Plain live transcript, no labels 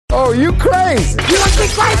Oh, you crazy. You want to be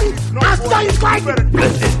crazy? I'll show you crazy.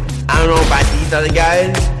 Listen, I don't know about these other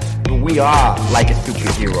guys, but we are like a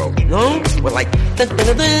superhero. You know? We're like, dun, dun,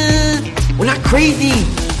 dun, dun. We're not crazy.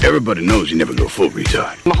 Everybody knows you never go full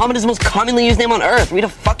retard. Muhammad is the most commonly used name on earth. Read a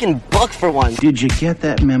fucking book for once. Did you get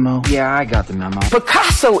that memo? Yeah, I got the memo.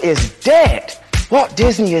 Picasso is dead. Walt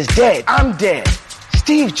Disney is dead. I'm dead.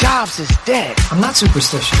 Steve Jobs is dead. I'm not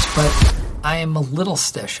superstitious, but I am a little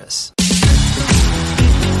stitious.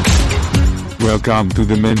 Welcome to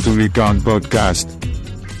the Mentally Gone podcast.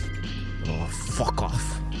 Oh, fuck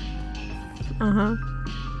off.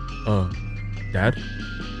 Dad?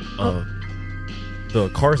 The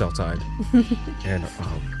car's outside. And,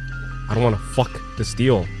 I don't want to fuck the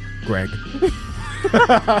steel, Greg.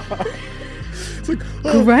 It's like,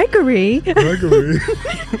 Gregory? Gregory.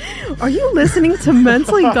 Are you listening to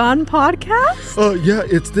Mentally Gone podcast? Yeah,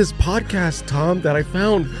 it's this podcast, Tom, that I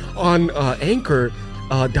found on Anchor.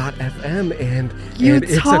 .fm and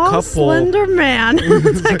it's tall, a couple slender man.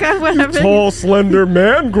 It's like I went tall, slender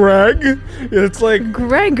man, Greg. It's like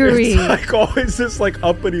Gregory. It's like always this like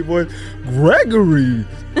uppity voice, Gregory.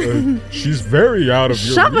 She's very out of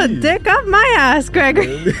your Shove a league. dick up my ass,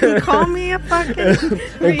 Gregory. Call me a fucking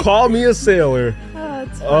and call me a sailor. Oh,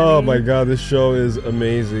 it's funny. Oh my god, this show is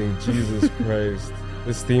amazing. Jesus Christ.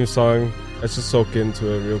 This theme song, let's just soak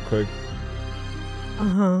into it real quick.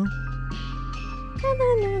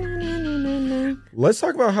 Let's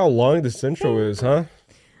talk about how long this intro is, huh?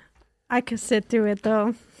 I could sit through it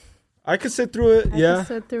though. I could sit through it, I could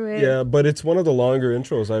sit through it. Yeah, but it's one of the longer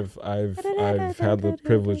intros I've had the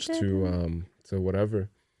privilege to whatever.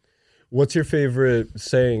 What's your favorite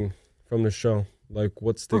saying from the show? Like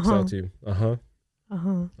what sticks out to you?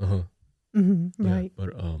 Right. Yeah, but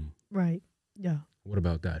Right. Yeah. what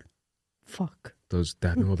about Dad? Fuck. Does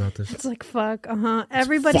Dad know about this? It's like fuck.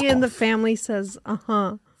 Everybody fuck in the off. family says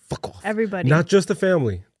Fuck off. Everybody. Not just the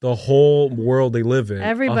family, the whole world they live in.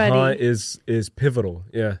 Everybody. is pivotal.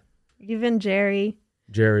 Yeah. Even Jerry.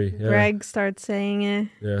 Jerry. Yeah. Greg starts saying it.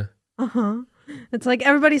 Yeah. It's like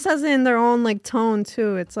everybody says it in their own like tone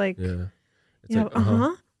too. It's like Yeah. It's you like,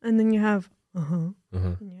 have and then you have and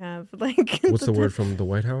you have like What's the word from the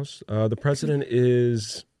White House? The president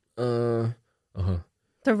is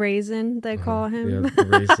the raisin they call him. Yeah, the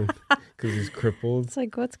raisin, because he's crippled. It's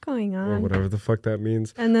like what's going on? Or whatever the fuck that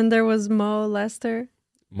means. And then there was Mo Lester.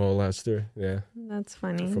 Mo Lester, yeah. That's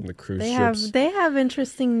funny. From the cruise they ships. They have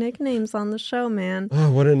interesting nicknames on the show, man.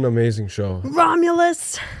 Oh, what an amazing show.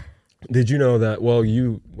 Romulus. Did you know that? Well,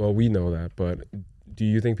 we know that, but do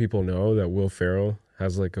you think people know that Will Ferrell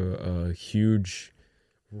has like a huge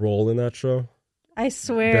role in that show? I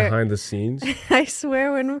swear. Behind the scenes? I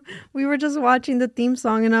swear when we were just watching the theme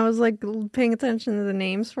song and I was like paying attention to the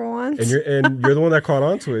names for once. And you're the one that caught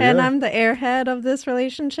on to it. And yeah. I'm the airhead of this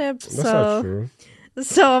relationship. That's not true.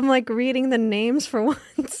 So I'm like reading the names for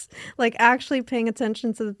once, like actually paying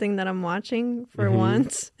attention to the thing that I'm watching for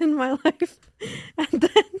once in my life. And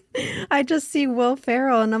then I just see Will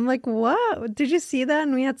Ferrell and I'm like, what? Did you see that?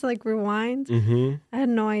 And we had to like rewind. I had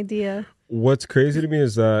no idea. What's crazy to me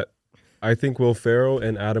is that I think Will Ferrell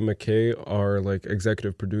and Adam McKay are like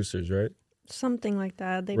executive producers, right? Something like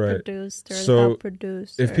that. They Right. produced or So, helped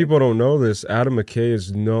produce. If people don't know this, Adam McKay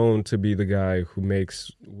is known to be the guy who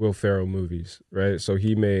makes Will Ferrell movies, right? So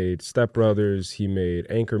he made Step Brothers, he made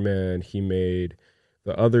Anchorman, he made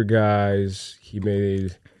The Other Guys, he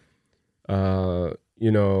made, like,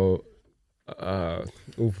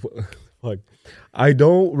 I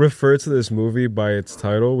don't refer to this movie by its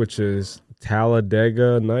title, which is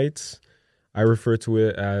Talladega Nights. I refer to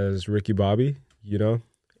it as Ricky Bobby, you know?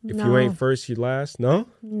 If you ain't first, you last. No?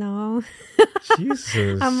 No.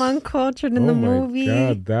 Jesus. I'm uncultured in the movie. Oh my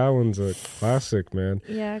God, that one's a classic, man.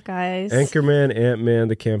 Yeah, guys. Anchorman, Ant-Man,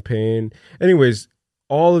 The Campaign. Anyways,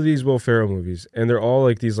 all of these Will Ferrell movies, and they're all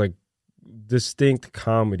like these like distinct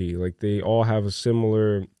comedy. Like they all have a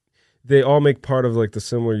similar, they all make part of like the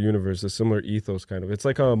similar universe, a similar ethos kind of. It's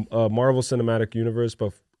like a Marvel Cinematic Universe,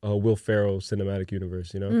 but a Will Ferrell Cinematic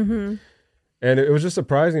Universe, you know? And it was just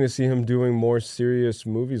surprising to see him doing more serious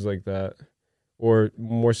movies like that, or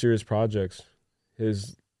more serious projects.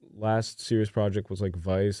 His last serious project was like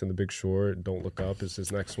Vice and The Big Short. Don't Look Up is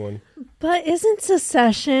his next one. But isn't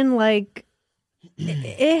Succession like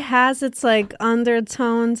it has its like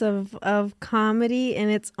undertones of comedy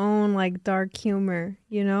and its own like dark humor,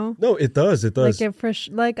 you know? No, it does. It does.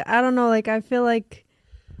 Like I don't know, like I feel like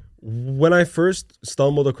when I first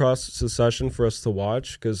stumbled across Succession for us to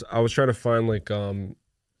watch, because I was trying to find like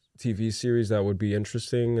TV series that would be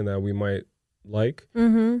interesting and that we might like.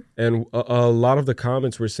 And a lot of the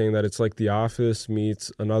comments were saying that it's like The Office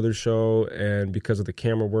meets another show, and because of the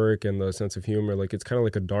camera work and the sense of humor, like it's kind of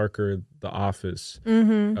like a darker The Office,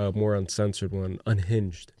 more uncensored one,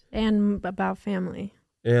 unhinged. And about family.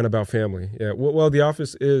 And about family, yeah. Well, The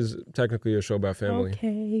Office is technically a show about family.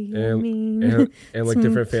 Okay, and like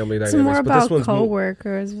different family dynamics. It's more but this about one's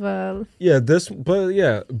coworkers, but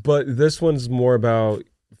but this one's more about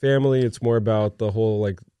family. It's more about the whole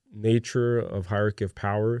like nature of hierarchy of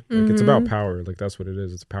power. Like it's about power. Like that's what it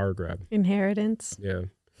is. It's a power grab. Inheritance. Yeah.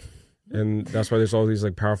 And that's why there's all these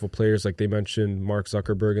like powerful players. Like they mentioned Mark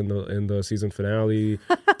Zuckerberg in the season finale.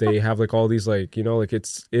 They have like all these like, you know, like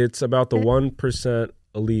it's about the 1%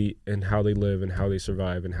 elite and how they live and how they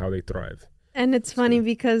survive and how they thrive. And it's funny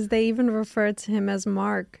because they even refer to him as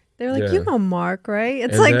Mark. They're like, Yeah. you know Mark, right?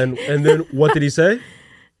 It's and then what did he say?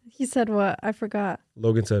 He said what? I forgot.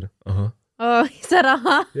 Logan said, uh-huh. Oh, he said,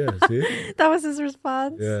 uh-huh. Yeah, see? That was his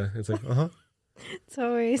response. Yeah, it's like, uh-huh. It's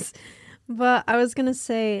always. But I was going to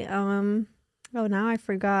say, oh, now I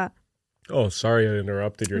forgot. Oh, sorry I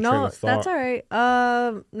interrupted your train of thought. No, that's all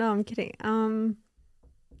right. No, I'm kidding.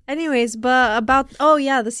 Anyways, but about,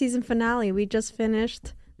 the season finale. We just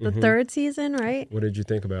finished the third season, right? What did you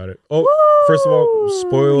think about it? Oh, first of all,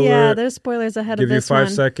 spoiler Yeah, alert. there's spoilers ahead Give of this you 5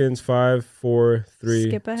 one. seconds. 5, 4, 3,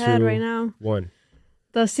 Skip ahead 2, right now. 1.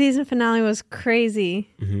 The season finale was crazy.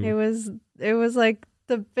 Mm-hmm. It was like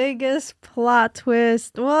the biggest plot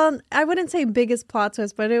twist. Well, I wouldn't say biggest plot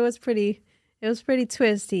twist, but it was pretty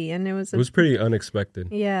twisty, and it was pretty unexpected.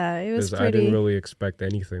 Yeah, it was 'Cause pretty. I didn't really expect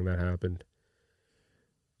anything that happened.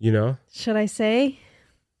 You know? Should I say?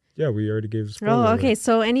 Yeah, we already gave a spoiler. Oh, okay.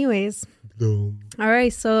 So, anyways, Boom. all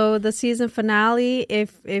right. So the season finale.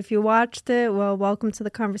 If you watched it, well, welcome to the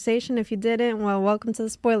conversation. If you didn't, well, welcome to the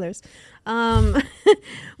spoilers.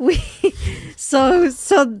 So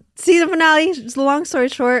season finale. Long story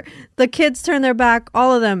short, the kids turn their back.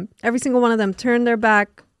 All of them, every single one of them, turn their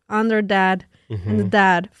back on their dad, and the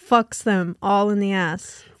dad fucks them all in the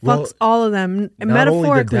ass. Well, Fucks all of them, not only the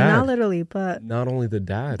metaphorically, dad. not literally, but Not only the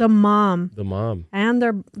dad, the mom the mom. and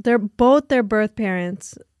their both their birth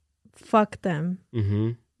parents fuck them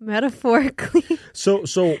metaphorically So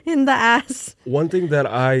in the ass. one thing that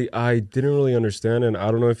I didn't really understand, and I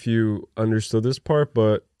don't know if you understood this part,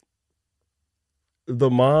 but the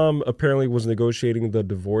mom apparently was negotiating the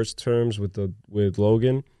divorce terms with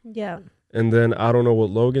Logan. Yeah. And then I don't know what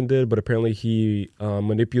Logan did, but apparently he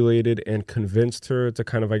manipulated and convinced her to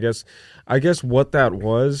kind of, I guess what that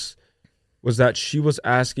was that she was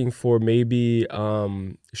asking for maybe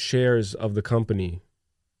shares of the company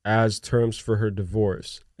as terms for her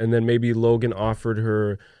divorce. And then maybe Logan offered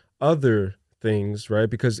her other things, right?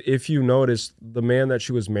 Because if you notice, the man that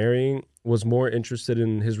she was marrying was more interested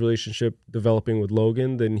in his relationship developing with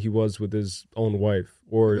Logan than he was with his own wife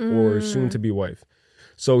or soon to be wife.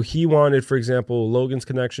 So he wanted, for example, Logan's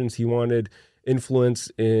connections. He wanted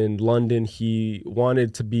influence in London. He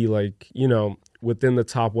wanted to be like, you know, within the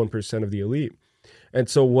top 1% of the elite. And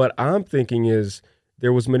so what I'm thinking is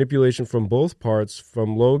there was manipulation from both parts,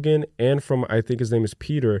 from Logan and from, I think his name is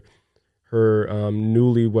Peter, her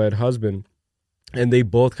newlywed husband. And they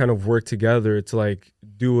both kind of work together to like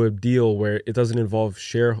do a deal where it doesn't involve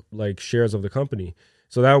shares of the company.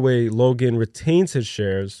 So that way Logan retains his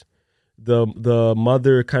shares. The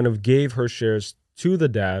mother kind of gave her shares to the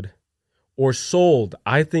dad or sold.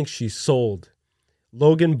 I think she sold.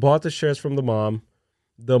 Logan bought the shares from the mom.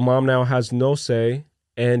 The mom now has no say,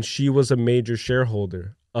 and she was a major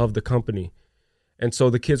shareholder of the company. And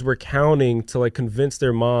so the kids were counting to like convince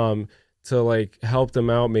their mom to like help them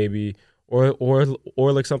out maybe or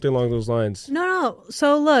like something along those lines. No.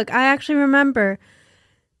 So look, I actually remember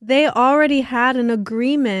they already had an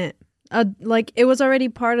agreement. Like it was already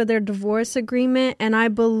part of their divorce agreement, and I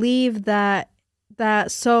believe that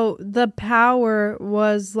so the power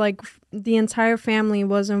was like the entire family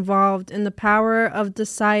was involved in the power of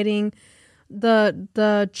deciding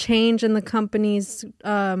the change in the company's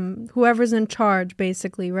whoever's in charge,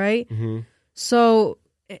 basically, right? Mm-hmm. So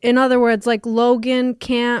in other words, like Logan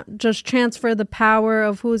can't just transfer the power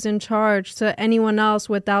of who's in charge to anyone else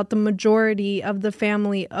without the majority of the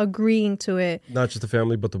family agreeing to it. Not just the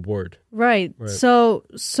family, but the board. Right. So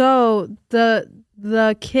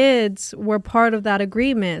the kids were part of that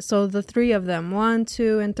agreement. So the three of them, 1,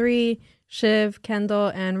 2, and 3, Shiv,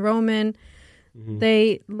 Kendall, and Roman,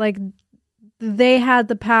 they had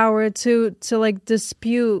the power to like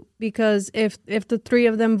dispute, because if the three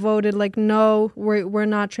of them voted like no, we're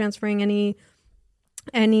not transferring any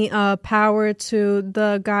power to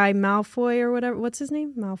the guy Malfoy or whatever. What's his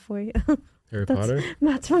name? Malfoy. Harry Potter?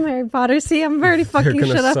 That's from Harry Potter. See, I'm already They're fucking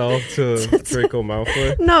shit gonna up. sell to Draco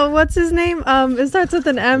Malfoy. No, what's his name? It starts with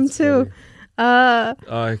an M That's too.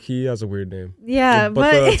 He has a weird name. Yeah,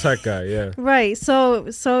 but the tech guy, yeah. Right. So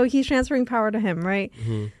he's transferring power to him, right?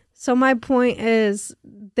 Mm-hmm. So my point is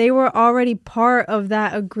they were already part of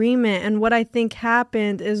that agreement. And what I think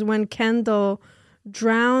happened is when Kendall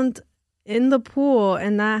drowned in the pool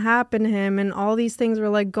and that happened to him and all these things were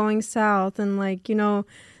like going south and like, you know,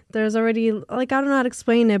 there's already like, I don't know how to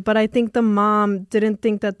explain it, but I think the mom didn't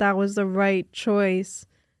think that that was the right choice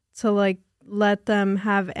to like let them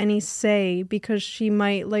have any say because she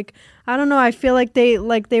might like, I don't know. I feel like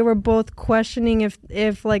they were both questioning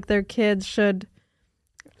if like their kids should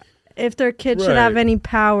have any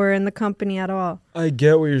power in the company at all. I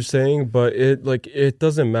get what you're saying, but it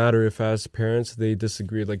doesn't matter if as parents they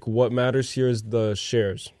disagree. Like what matters here is the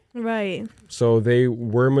shares. Right. So they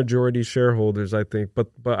were majority shareholders, I think, but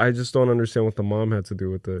I just don't understand what the mom had to do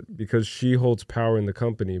with it because she holds power in the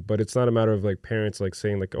company. But it's not a matter of like parents like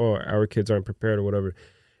saying like, oh, our kids aren't prepared or whatever.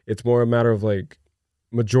 It's more a matter of like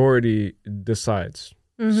majority decides.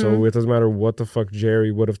 Mm-hmm. So it doesn't matter what the fuck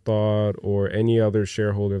Jerry would have thought or any other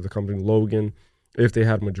shareholder of the company, Logan, if they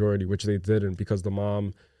had majority, which they didn't because the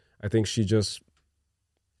mom, I think she just,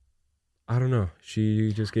 I don't know,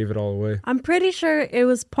 she just gave it all away. I'm pretty sure it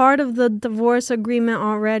was part of the divorce agreement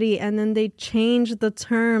already, and then they changed the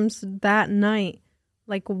terms that night,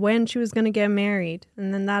 like when she was going to get married.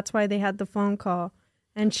 And then that's why they had the phone call.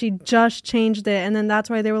 And she just changed it. And then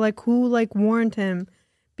that's why they were like, who like warned him?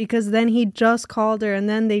 Because then he just called her and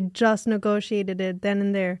then they just negotiated it then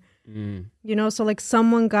and there. You know, so like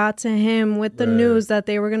someone got to him with the news that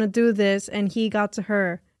they were going to do this and he got to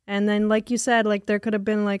her. And then like you said, like there could have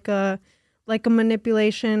been like a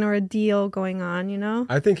manipulation or a deal going on, you know?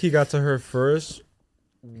 I think he got to her first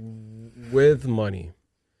with money.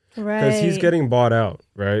 Right. Because he's getting bought out,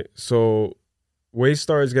 right? So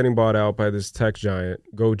Waystar is getting bought out by this tech giant,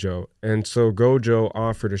 Gojo. And so Gojo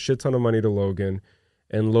offered a shit ton of money to Logan.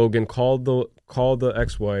 And Logan called the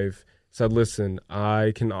ex-wife, said, listen,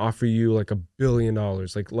 I can offer you like $1 billion,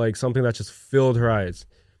 like something that just filled her eyes.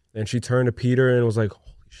 And she turned to Peter and was like,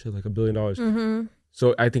 holy shit, like $1 billion. Mm-hmm.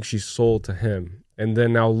 So I think she sold to him. And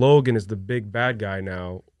then now Logan is the big bad guy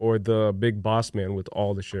now, or the big boss man with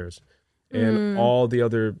all the shares. And all the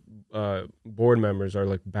other board members are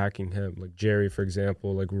like backing him. Like Jerry, for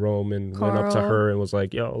example, like Roman went up to her and was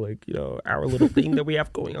like, yo, like, you know, our little thing that we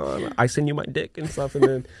have going on. I send you my dick and stuff.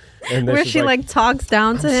 And then where she like talks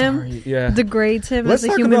down to him, sorry. Yeah, degrades him Let's as a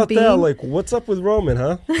talk human about being. that. Like, what's up with Roman,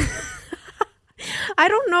 huh? I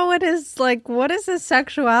don't know what is his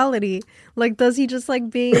sexuality? Like, does he just like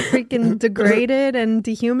being freaking degraded and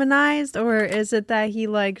dehumanized? Or is it that he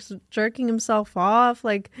likes jerking himself off?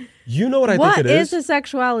 Like, you know what I think it is? What is his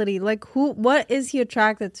sexuality? Like, what is he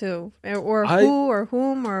attracted to? Or who or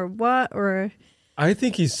whom or what? Or I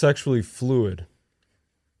think he's sexually fluid.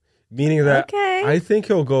 Meaning that I think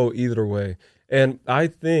he'll go either way. And I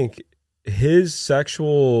think his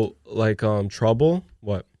sexual like trouble,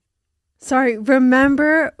 what? Sorry,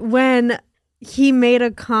 remember when he made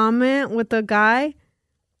a comment with the guy?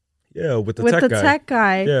 Yeah, with the tech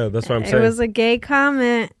guy. Yeah, that's what I'm saying. It was a gay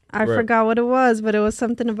comment. I forgot what it was, but it was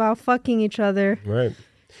something about fucking each other. Right.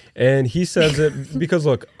 And he says it because,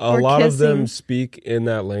 look, a lot of them speak in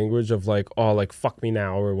that language of like, oh, like, fuck me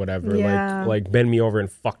now or whatever. Yeah. Like bend me over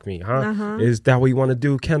and fuck me, huh? Is that what you want to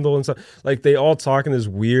do, Kendall? And stuff. Like, they all talk in this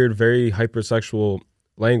weird, very hypersexual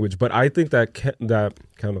language. But I think that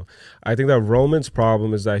Roman's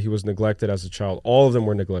problem is that he was neglected as a child. All of them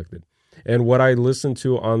were neglected. And what I listened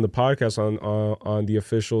to on the podcast, on the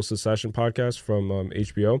official Secession podcast from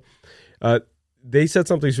HBO, they said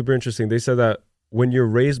something super interesting. They said that when you're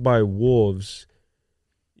raised by wolves,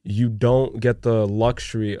 you don't get the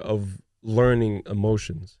luxury of learning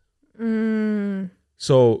emotions.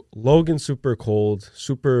 So Logan's super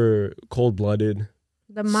cold-blooded.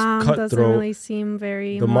 The mom doesn't really seem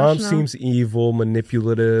very emotional. The mom seems evil,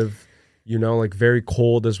 manipulative, you know, like very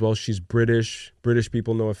cold as well. She's British. British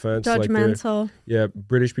people, no offense. Judgmental.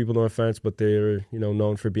 British people, no offense, but they're, you know,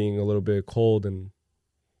 known for being a little bit cold and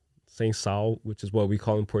sem sal, which is what we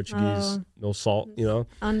call in Portuguese, no salt, you know.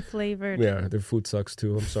 Unflavored. Yeah, their food sucks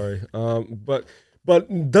too. I'm sorry. But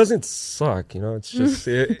doesn't suck, you know. It's just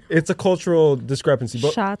it's a cultural discrepancy.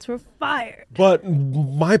 But shots were fired. But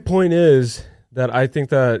my point is that I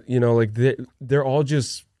think that, you know, like they're all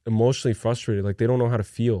just emotionally frustrated. Like they don't know how to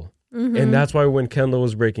feel. And that's why when Kendall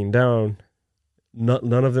was breaking down,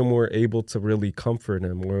 none of them were able to really comfort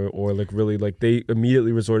him or like really, like they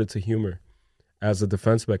immediately resorted to humor as a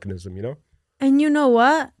defense mechanism, you know? And you know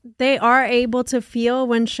what? They are able to feel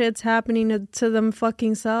when shit's happening to them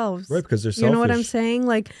fucking selves. Right, because they're selfish. You know what I'm saying?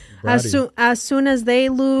 Like Bratty. as soon as they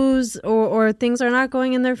lose or things are not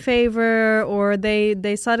going in their favor or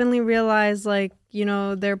they suddenly realize like, you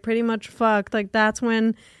know, they're pretty much fucked. Like that's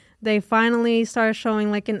when they finally start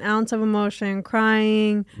showing like an ounce of emotion,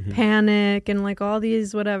 crying, panic, and like all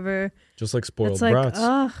these whatever. Just like spoiled It's like, brats.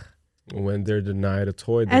 ugh. When they're denied a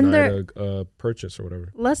toy, And denied a purchase or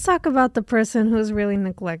whatever. Let's talk about the person who's really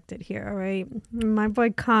neglected here, all right? My boy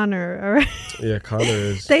Connor, all right? Yeah, Connor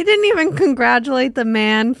is. They didn't even congratulate the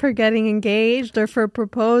man for getting engaged or for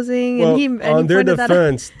proposing. Well, and on he their pointed that out.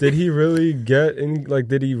 defense, did he really get in? Like,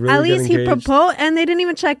 did he really At get least he engaged? proposed, and they didn't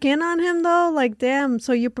even check in on him, though. Like, damn,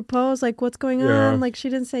 so you proposed. Like, what's going Yeah. on? Like, she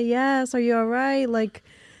didn't say yes. Are you all right? Like...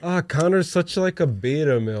 Connor's such like a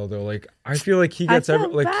beta male though. Like I feel like he gets feel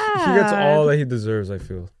he gets all that he deserves. I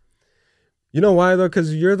feel. You know why though?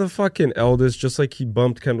 Because you're the fucking eldest. Just like he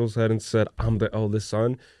bumped Kendall's head and said, "I'm the eldest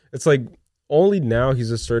son." It's like only now he's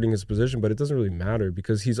asserting his position, but it doesn't really matter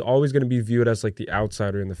because he's always going to be viewed as like the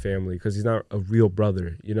outsider in the family because he's not a real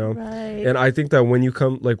brother. You know. Right. And I think that when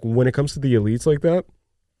it comes to the elites like that,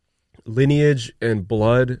 lineage and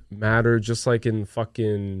blood matter just like in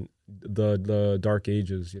fucking the dark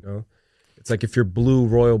ages, you know. It's like if you're blue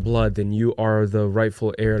royal blood, then you are the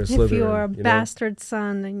rightful heir to Slytherin. If you're a you know? bastard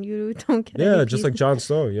son, then you don't get Yeah, any just piece. like Jon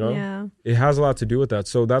Snow, you know. Yeah. It has a lot to do with that.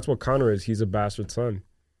 So that's what Connor is. He's a bastard son.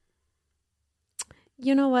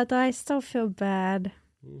 You know what? I still feel bad.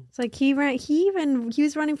 It's like he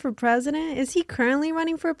was running for president. Is he currently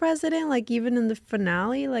running for president? Like even in the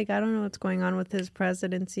finale? Like I don't know what's going on with his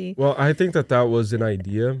presidency. Well, I think that was an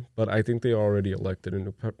idea, but I think they already elected a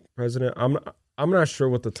new president. I'm not sure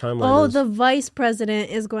what the timeline is. The vice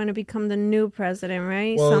president is going to become the new president,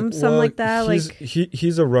 right? Well, Some like that.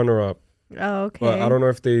 He's a runner-up. Oh, okay. But I don't know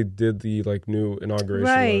if they did the like new inauguration.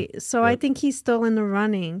 Right. So I think he's still in the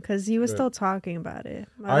running because he was still talking about it.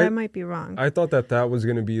 I might be wrong. I thought that was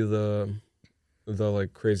going to be the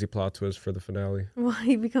like crazy plot twist for the finale. Well,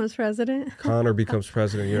 he becomes president. Connor becomes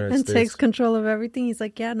president of the United and States. takes control of everything. He's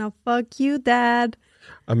like, yeah, now fuck you, Dad.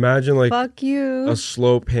 Imagine like fuck you. A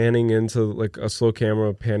slow camera panning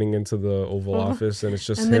into the Oval Office, and it's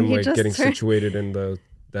just and him like getting situated in the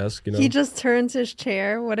desk. You know, he just turns his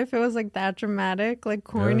chair. What if it was like that dramatic, like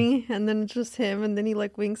corny, and then it's just him, and then he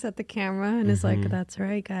like winks at the camera and is like, "That's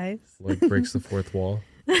right, guys." Like breaks the fourth wall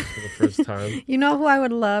for the first time. You know who I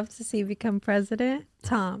would love to see become president?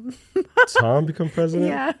 Tom. Tom become president?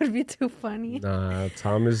 Yeah, it would be too funny. Nah,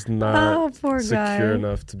 Tom is not poor secure guy.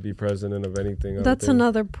 enough to be president of anything. That's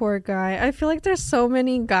another poor guy. I feel like there's so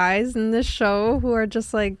many guys in this show who are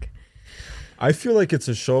just like. I feel like it's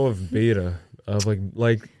a show of beta. Of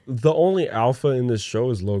like the only alpha in this show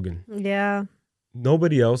is Logan. Yeah.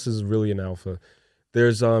 Nobody else is really an alpha.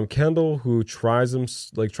 There's Kendall who tries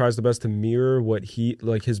the best to mirror what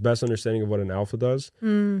his best understanding of what an alpha does.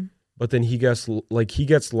 But then he gets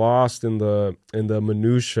lost in the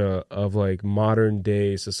minutia of like modern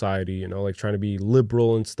day society, you know, like trying to be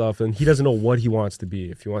liberal and stuff, and he doesn't know what he wants to be.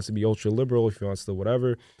 If he wants to be ultra liberal, if he wants to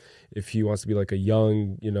whatever, if he wants to be like a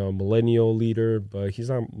young, you know, millennial leader, but he's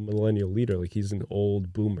not a millennial leader. Like he's an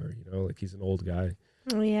old boomer, you know, like he's an old guy.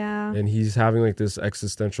 Yeah. And he's having like this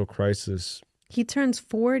existential crisis. He turns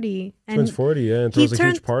 40. And throws a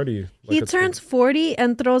huge party. He turns 40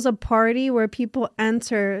 and throws a party where people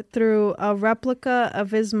enter through a replica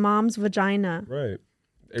of his mom's vagina. Right.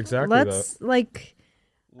 Exactly.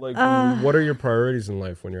 What are your priorities in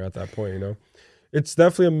life when you're at that point, you know? It's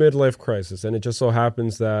definitely a midlife crisis, and it just so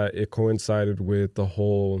happens that it coincided with the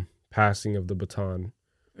whole passing of the baton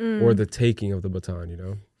or the taking of the baton, you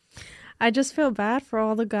know? I just feel bad for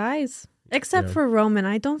all the guys. Except for Roman.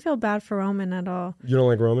 I don't feel bad for Roman at all. You don't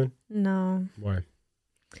like Roman? No. Why?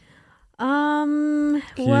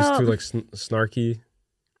 He's too like snarky.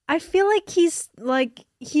 I feel like he's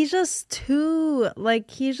just too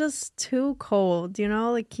cold, you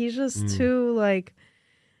know? Like he's just too like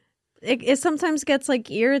it sometimes gets like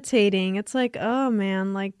irritating. It's like, oh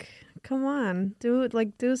man, like come on.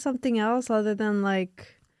 Do something else other than like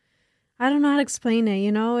I don't know how to explain it,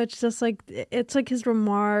 you know? It's just like, it's like his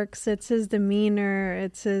remarks, it's his demeanor,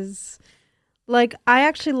 it's his, like, I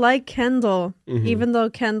actually like Kendall, even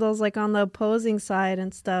though Kendall's like on the opposing side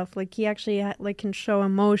and stuff. Like he actually like can show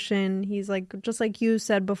emotion. He's like, just like you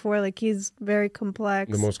said before, like he's very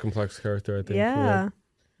complex. The most complex character, I think. Yeah.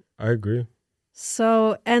 I agree.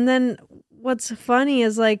 So, and then what's funny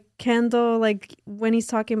is like Kendall, like when he's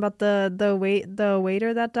talking about the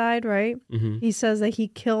waiter that died, right? He says that he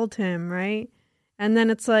killed him, right? And then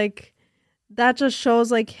it's like that just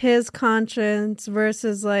shows like his conscience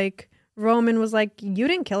versus like Roman was like, you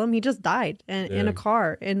didn't kill him. He just died in a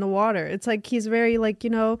car in the water. It's like he's very like,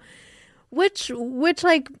 which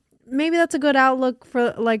like maybe that's a good outlook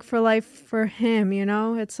for life for him.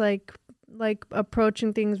 It's like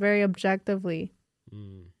approaching things very objectively.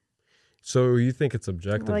 So you think it's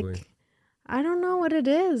objectively? Like, I don't know what it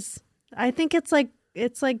is. I think it's like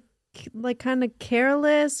kind of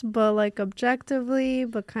careless, but like objectively,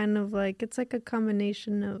 but kind of like it's like a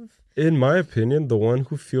combination of. In my opinion, the one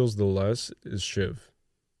who feels the less is Shiv.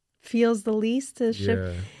 Feels the least is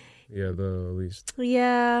Shiv. Yeah, the least.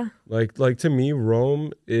 Yeah. Like to me,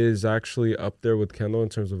 Rome is actually up there with Kendall in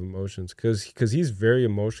terms of emotions, because he's very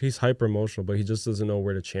emotional. He's hyper emotional, but he just doesn't know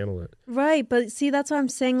where to channel it. Right, but see, that's what I'm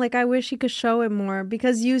saying. Like, I wish he could show it more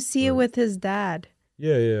because you see it with his dad.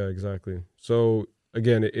 Yeah, exactly. So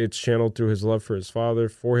again, it's channeled through his love for his father,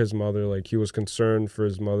 for his mother. Like, he was concerned for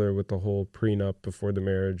his mother with the whole prenup before the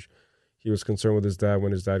marriage. He was concerned with his dad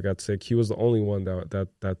when his dad got sick. He was the only one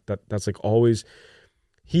that's like always.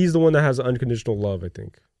 He's the one that has unconditional love, I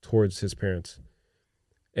think, towards his parents,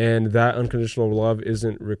 and that unconditional love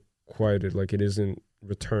isn't requited. Like, it isn't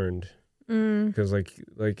returned, because like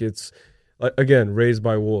it's again raised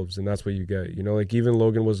by wolves, and that's what you get. Like, even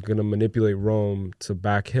Logan was gonna manipulate Rome to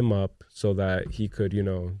back him up so that he could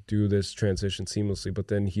do this transition seamlessly, but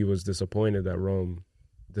then he was disappointed that Rome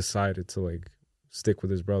decided to like stick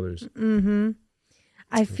with his brothers.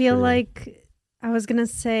 I feel like I was gonna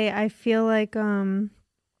say I feel like oh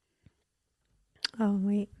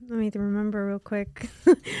wait, let me remember real quick.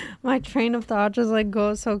 My train of thought just like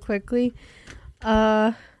goes so quickly.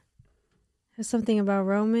 There's something about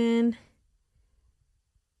Roman.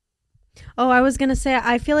 Oh, I was gonna say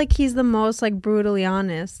I feel like he's the most like brutally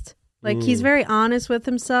honest. Like, he's very honest with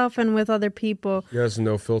himself and with other people. He has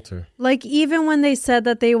no filter. Like, even when they said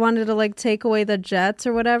that they wanted to, like, take away the jets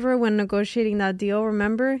or whatever when negotiating that deal,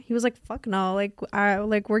 remember? He was like, fuck no. Like,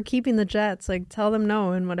 we're keeping the jets. Like, tell them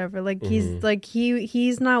no and whatever. Like, he's, like,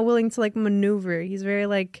 he's not willing to, like, maneuver. He's very,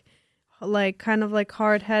 like kind of, like,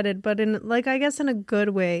 hard-headed, but in, like, I guess in a good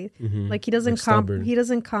way. Like, he doesn't he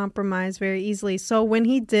doesn't compromise very easily. So when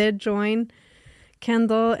he did join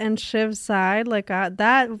Kendall and Shiv's side, like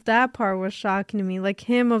that part was shocking to me. Like,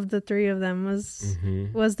 him of the three of them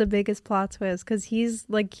was the biggest plot twist, because he's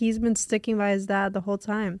been sticking by his dad the whole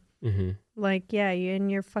time. Like, yeah, you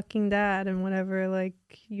and your fucking dad and whatever, like,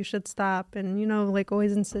 you should stop, and like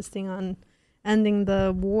always insisting on ending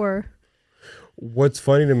the war. What's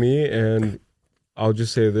funny to me, and I'll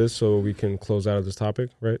just say this so we can close out of this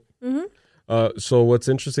topic, right? So what's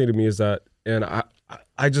interesting to me is that, and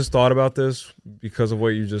I just thought about this because of what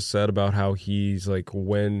you just said about how he's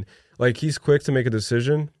he's quick to make a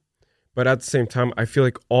decision, but at the same time, I feel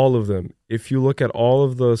like all of them, if you look at all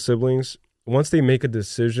of the siblings, once they make a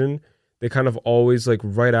decision, they kind of always, like,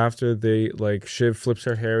 right after they, like, Shiv flips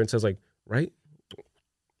her hair and says, like, right,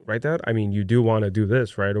 Dad? I mean, you do want to do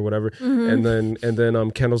this, right? Or whatever. And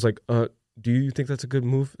then Kendall's like, do you think that's a good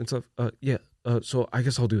move? And stuff. Yeah. So I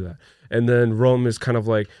guess I'll do that. And then Rome is kind of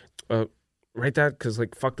like, right, Dad? Because,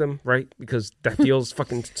 like, fuck them, right? Because that deal's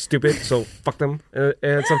fucking stupid, so fuck them.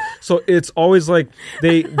 And so it's always like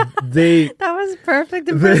they that was perfect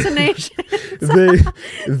impersonation.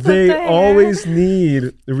 they always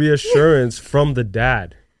need reassurance from the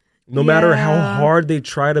dad. No matter how hard they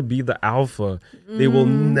try to be the alpha, they will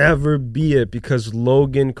never be it, because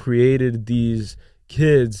Logan created these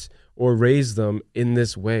kids or raised them in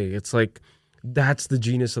this way. It's like, that's the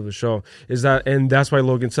genius of the show, and that's why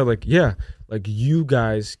Logan said, like, yeah, like, you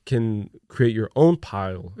guys can create your own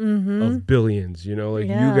pile of billions, you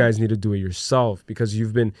guys need to do it yourself, because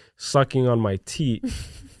you've been sucking on my teat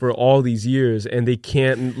for all these years, and they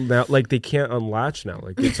can't unlatch now.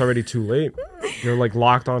 Like, it's already too late. They're, like,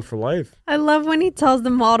 locked on for life. I love when he tells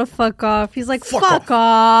them all to fuck off. He's like, fuck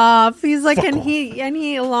off. He's like,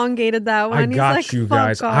 he elongated that one. I got like, you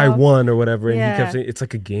guys. Off. I won or whatever. And he kept saying, it's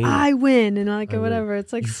like a game. I win. And like, whatever.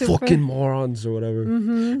 It's like, you super fucking morons or whatever.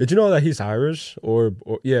 Did you know that he's Irish? Or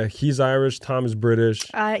he's Irish. Tom is British.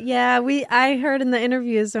 I heard in the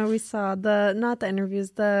interviews when we saw the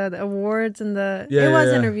awards and it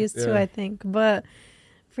was interviews too, I think, but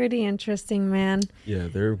pretty interesting, man. Yeah,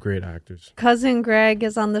 they're great actors. Cousin Greg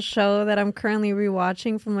is on the show that I'm currently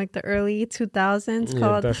rewatching from like the early 2000s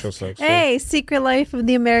called that show sucks. Hey, Secret Life of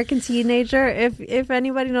the American Teenager. If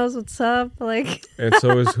anybody knows what's up, like. And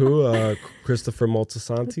so is who? Christopher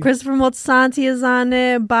Moltisanti. Christopher Moltisanti is on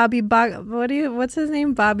it. What's his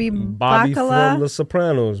name? Bobby Bacala from The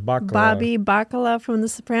Sopranos. Bobby Bacala from The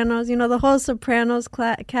Sopranos. The whole Sopranos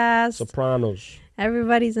cast. Sopranos.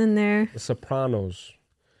 Everybody's in there. The Sopranos.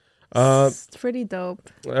 It's pretty dope.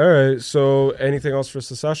 All right. So anything else for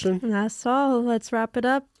Secession? That's all. Let's wrap it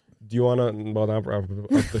up. Do you want to, well, not wrap up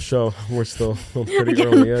the show. We're still pretty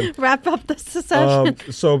early in. Wrap up the Secession.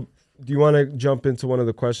 So do you want to jump into one of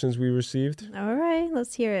the questions we received? All right.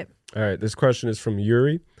 Let's hear it. All right. This question is from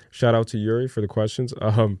Yuri. Shout out to Yuri for the questions.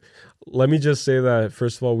 Let me just say that,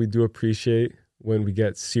 first of all, we do appreciate when we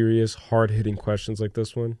get serious, hard-hitting questions like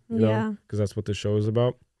this one. You know, because that's what the show is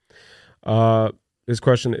about. This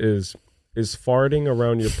question is farting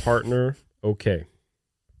around your partner okay?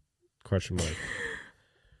 Question mark.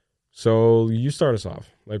 So you start us off.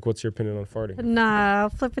 Like, what's your opinion on farting? Nah, I'll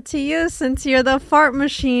flip it to you since you're the fart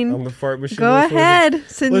machine. I'm the fart machine. Go ahead.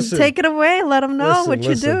 Take it away. Let them know what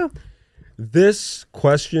you do. This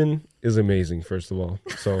question is amazing, first of all.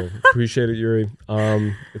 So appreciate it, Yuri.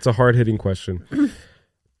 It's a hard-hitting question.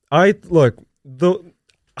 I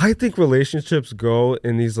think relationships go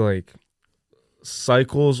in these like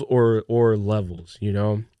cycles or levels, you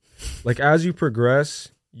know? Like as you progress,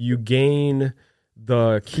 you gain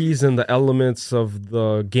the keys and the elements of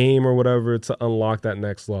the game or whatever to unlock that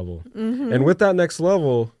next level. Mm-hmm. And with that next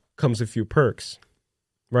level comes a few perks,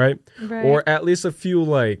 right? Or at least a few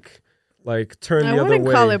like turn the other way. I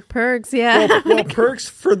wouldn't call it perks, yeah. Well, perks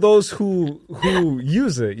for those who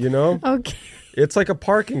use it, you know? Okay. It's like a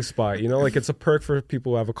parking spot, you know? Like it's a perk for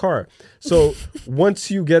people who have a car. So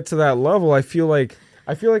once you get to that level, I feel like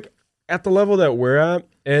at the level that we're at,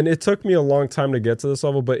 and it took me a long time to get to this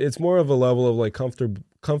level, but it's more of a level of like comfortability.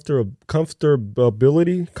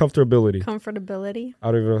 Comfortability.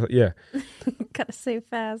 I don't even know. Yeah. Gotta say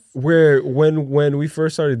fast. Where when we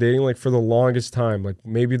first started dating, like for the longest time, like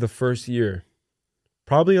maybe the first year,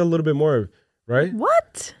 probably a little bit more, right?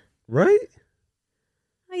 What? Right?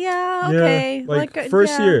 Yeah. Okay. Yeah, like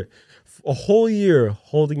first year, a whole year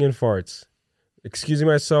holding in farts, excusing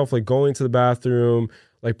myself, like going to the bathroom,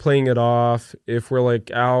 like playing it off. If we're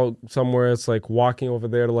like out somewhere, it's like walking over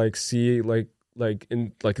there to like see like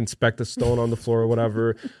inspect the stone on the floor or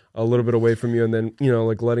whatever, a little bit away from you, and then, you know,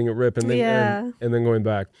 like letting it rip and then and then going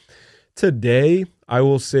back. Today, I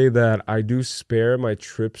will say that I do spare my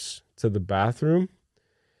trips to the bathroom,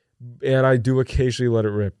 and I do occasionally let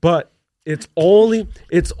it rip. But it's only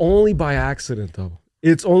by accident though.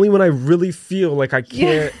 It's only when I really feel like I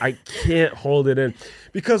can't hold it in.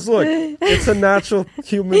 Because look, it's a natural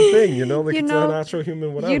human thing, you know? Like it's a natural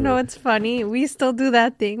human whatever. You know, it's funny. We still do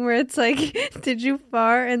that thing where it's like, did you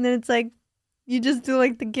fart? And then it's like, you just do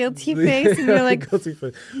like the guilty face and you're like, guilty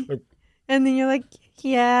face. Like, and then you're like,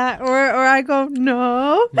 yeah. Or I go,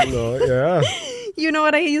 no. No, yeah. You know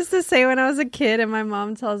what I used to say when I was a kid, and my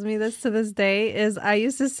mom tells me this to this day, is I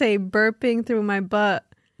used to say burping through my butt.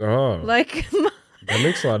 Oh. Like... That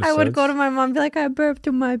makes a lot of sense. I would go to my mom and be like, I burped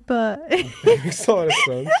in my butt. That makes a lot of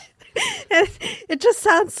sense. It just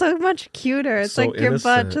sounds so much cuter. It's so like your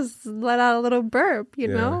butt just let out a little burp, you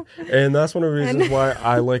know? And that's one of the reasons why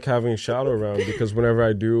I like having Shadow around, because whenever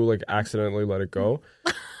I do like accidentally let it go,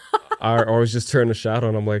 I always just turn the Shadow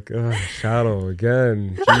and I'm like, Shadow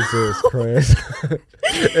again. Jesus Christ.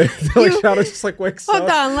 Like Shadow just like wakes up. Hold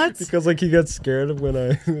on, because like he gets scared when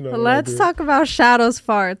I, you know. Let's talk about Shadow's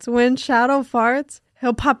farts. When Shadow farts,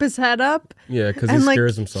 he'll pop his head up. Yeah, because he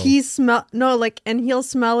scares himself. And he'll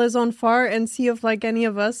smell his own fart and see if like any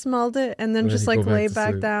of us smelled it, and then just like lay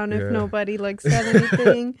back down if nobody like said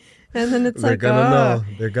anything. And then it's They're gonna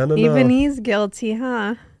know. Even he's guilty,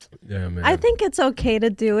 huh? Yeah, man. I think it's okay to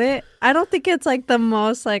do it. I don't think it's like the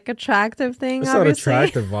most like attractive thing. It's obviously. Not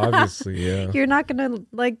attractive, obviously. Yeah. You're not gonna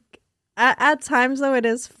like. At times though, it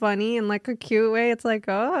is funny in like a cute way. It's like,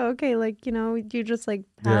 oh, okay, like, you know, you just like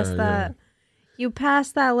pass that. Yeah. You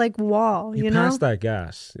pass that like wall. You know, pass that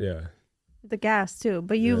gas. Yeah. The gas too,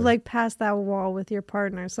 but you like pass that wall with your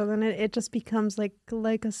partner, so then it just becomes like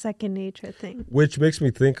a second nature thing. Which makes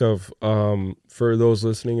me think of for those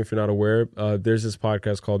listening, if you're not aware, there's this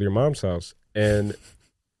podcast called Your Mom's House, and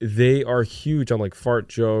they are huge on like fart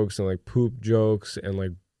jokes and like poop jokes and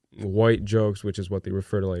like white jokes, which is what they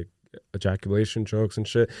refer to like ejaculation jokes and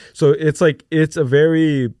shit. So it's like it's a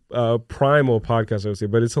very primal podcast, I would say,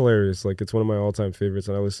 but it's hilarious. Like it's one of my all-time favorites,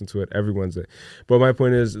 and I listen to it every Wednesday. But my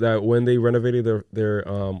point is that when they renovated their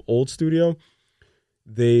old studio,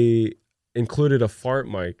 they included a fart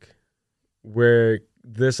mic, where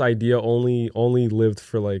this idea only lived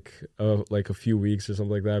for like a few weeks or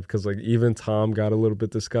something like that, because like even Tom got a little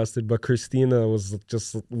bit disgusted, but Christina was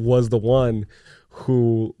the one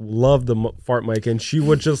who loved the fart mic, and she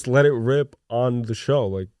would just let it rip on the show.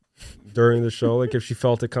 Like during the show. Like if she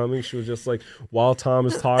felt it coming, she was just like, while Tom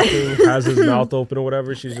is talking, has his mouth open or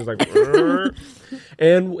whatever, she's just like, "Rrr."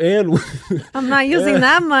 and I'm not using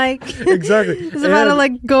that mic. Exactly. It's about to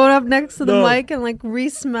like go up next to the mic and like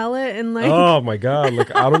re-smell it and like. Oh my god!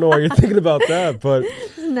 Like I don't know why you're thinking about that, but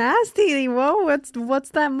it's nasty. Whoa, what's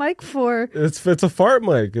that mic for? it's a fart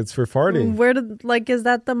mic. It's for farting. Where did is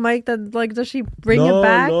that the mic that like does she bring it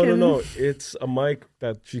back? No. It's a mic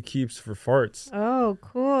that she keeps for farts. Oh,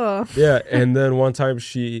 cool. Yeah, and then one time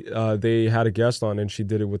they had a guest on and she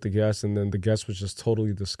did it with the guest, and then the guest was just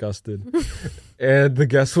totally disgusted. And the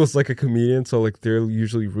guest was like a comedian, so like they're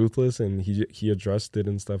usually ruthless, and he addressed it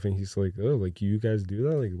and stuff, and he's like, "Oh, like you guys do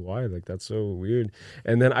that? Like why? Like that's so weird."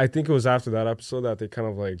 And then I think it was after that episode that they kind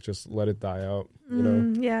of like just let it die out, you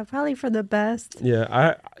know? Yeah, probably for the best. Yeah,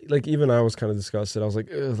 I was kind of disgusted. I was like,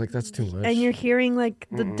 ugh, like that's too much. And you're hearing like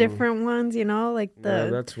the different ones, you know, like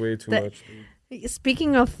that's way too much.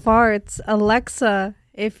 Speaking of farts, Alexa,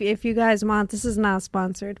 if you guys want, this is not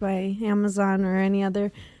sponsored by Amazon or any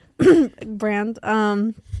other brand,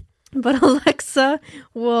 but Alexa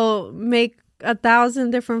will make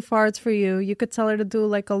 1,000 different farts for you. You could tell her to do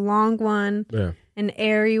like a long one, an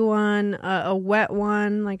airy one, a wet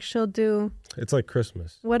one. Like she'll do. It's like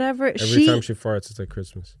Christmas. Whatever. Every time she farts, it's like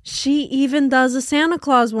Christmas. She even does a Santa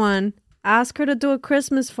Claus one. Ask her to do a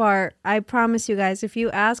Christmas fart. I promise you guys, if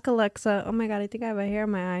you ask Alexa, oh my God, I think I have a hair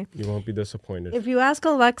in my eye. You won't be disappointed. If you ask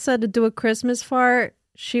Alexa to do a Christmas fart,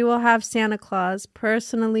 she will have Santa Claus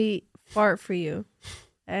personally fart for you.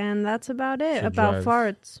 And that's about it, about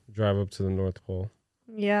farts. Drive up to the North Pole.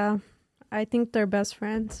 Yeah, I think they're best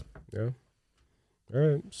friends. Yeah. All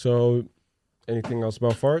right. So, anything else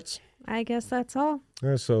about farts? I guess that's all. All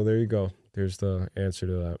right, so there you go. There's the answer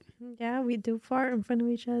to that. Yeah, we do fart in front of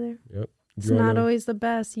each other. Yep. It's not always the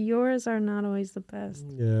best. Yours are not always the best.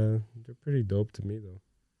 Yeah, they're pretty dope to me, though.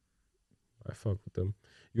 I fuck with them.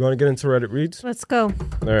 You want to get into Reddit reads? Let's go.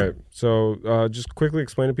 All right. So just quickly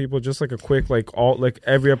explain to people, just like a quick,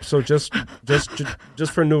 every episode, just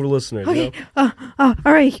for new listeners. Okay. You know? All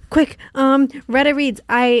right. Quick. Reddit reads.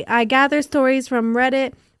 I gather stories from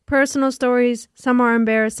Reddit, personal stories. Some are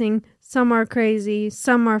embarrassing. Some are crazy.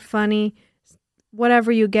 Some are funny.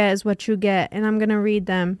 Whatever you get is what you get. And I'm going to read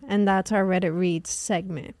them. And that's our Reddit reads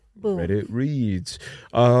segment. Boom. Reddit reads.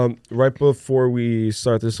 Right before we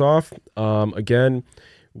start this off, again,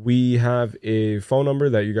 we have a phone number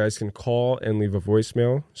that you guys can call and leave a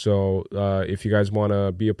voicemail. So if you guys want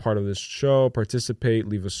to be a part of this show, participate,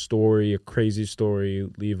 leave a story, a crazy story,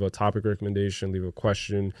 leave a topic recommendation, leave a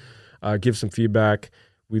question, give some feedback.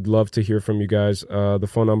 We'd love to hear from you guys. The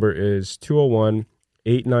phone number is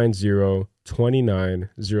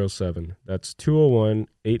 201-890-2907. That's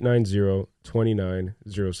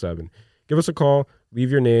 201-890-2907. Give us a call. Leave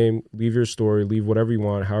your name, leave your story, leave whatever you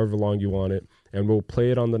want, however long you want it, and we'll play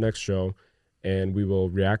it on the next show, and we will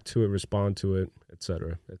react to it, respond to it,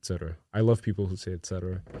 etc., etc. I love people who say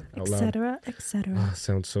etc. out loud. Etc., etc. Oh,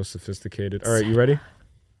 sounds so sophisticated. All right, you ready?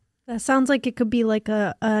 That sounds like it could be like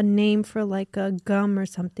a name for like a gum or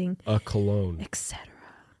something. A cologne. Etc.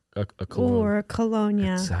 A cologne. Or a cologne,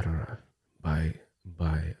 yeah. Etc. By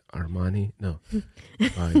Armani? No.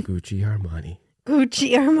 By Gucci Armani.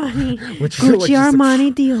 Gucci Armani. Gucci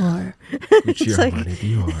Armani Dior. Gucci Armani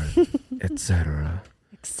Dior. Etc.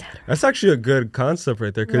 That's actually a good concept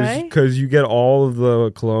right there, because you get all of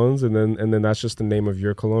the colognes, and then that's just the name of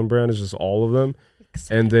your cologne brand. It's just all of them,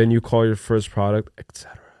 and then you call your first product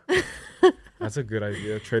etc. That's a good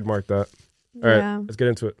idea. Trademark that. All right, let's get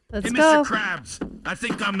into it. Let's hey, go. Mr. Krabs, I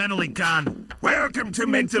think I'm mentally gone. Welcome to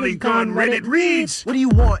Mentally Gone Reddit Reads. What do you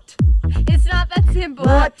want? It's not that simple.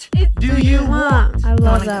 What do you want? I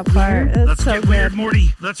love that part. Let's so get good. weird,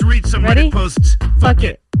 Morty. Let's read some Ready? Reddit posts. Fuck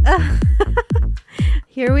it.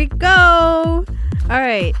 Here we go. All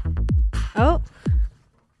right. Oh,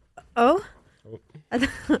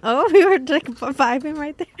 we were like vibing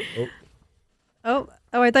right there. Oh,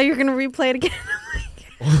 I thought you were gonna replay it again.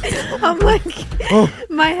 I'm like,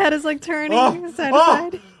 my head is like turning side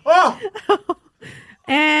to side.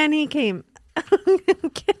 And he came. I'm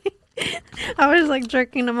kidding. I was like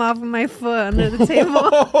jerking him off with my foot under the table.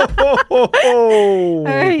 All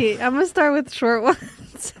right, I'm gonna start with short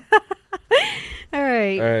ones. All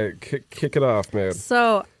right, kick it off, man.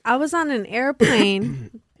 So I was on an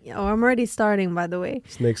airplane. I'm already starting, by the way.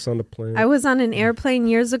 Snakes on the plane. I was on an airplane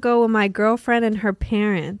years ago with my girlfriend and her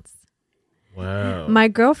parents. Wow. My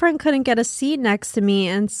girlfriend couldn't get a seat next to me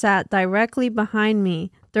and sat directly behind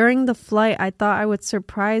me. During the flight, I thought I would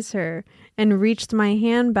surprise her and reached my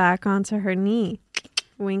hand back onto her knee.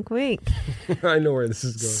 Wink, wink. I know where this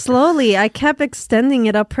is going. Slowly, I kept extending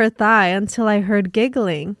it up her thigh until I heard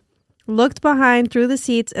giggling. looked behind through the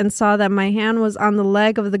seats, and saw that my hand was on the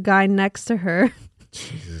leg of the guy next to her.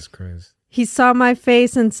 Jesus Christ. He saw my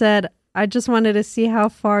face and said, I just wanted to see how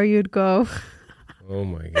far you'd go. Oh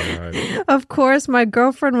my God. Of course, my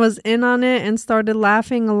girlfriend was in on it and started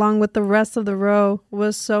laughing along with the rest of the row.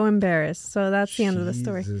 Was so embarrassed. So that's the end of the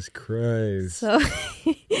story. Jesus Christ.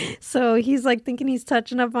 So he's like thinking he's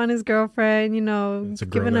touching up on his girlfriend, you know,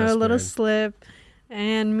 giving her a little slip.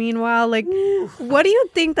 And meanwhile, like, what do you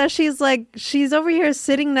think that she's over here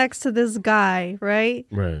sitting next to this guy, right?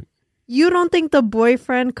 Right. You don't think the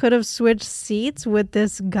boyfriend could have switched seats with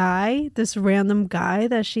this guy, this random guy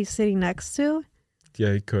that she's sitting next to?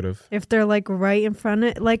 Yeah, he could have. If they're like right in front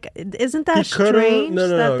of, like, isn't that strange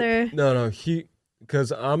that they're... No,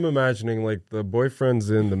 because I'm imagining like the boyfriend's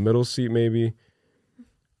in the middle seat maybe,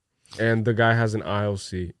 and the guy has an aisle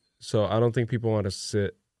seat. So I don't think people want to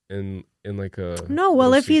sit in like a... No,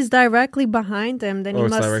 well, if he's directly behind him, then he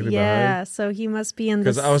must... Directly behind? So he must be in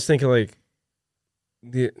this... Because I was thinking like...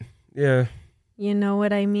 Yeah. You know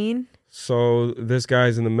what I mean? So this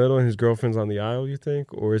guy's in the middle and his girlfriend's on the aisle, you think?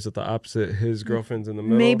 Or is it the opposite? His girlfriend's in the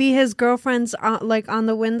middle? Maybe his girlfriend's on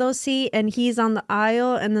the window seat and he's on the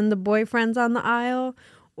aisle, and then the boyfriend's on the aisle.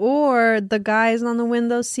 Or the guy's on the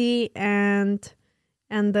window seat and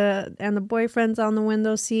the boyfriend's on the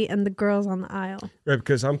window seat and the girl's on the aisle. Right,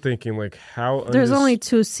 because I'm thinking like how... There's only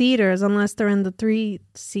 2-seaters unless they're in the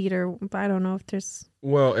 3-seater. I don't know if there's...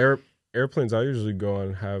 Well, airplanes I usually go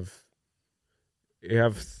on have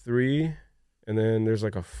 3, and then there's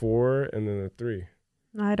like a 4 and then a 3.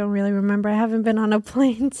 I don't really remember. I haven't been on a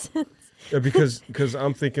plane since. Yeah, because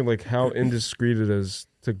I'm thinking like how indiscreet it is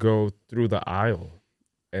to go through the aisle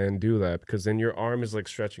and do that, because then your arm is like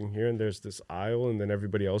stretching here and there's this aisle and then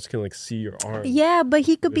everybody else can like see your arm. Yeah, but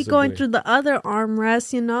he could be going through the other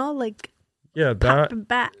armrest, you know, like popping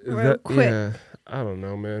back real quick. Yeah, I don't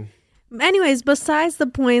know, man. Anyways, besides the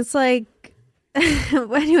points, like,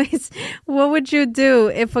 anyways, what would you do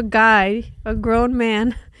if a grown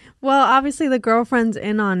man, well, obviously the girlfriend's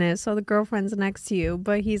in on it, so the girlfriend's next to you,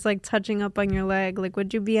 but he's like touching up on your leg. Like,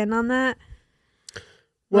 would you be in on that?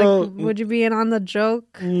 Well, like, would you be in on the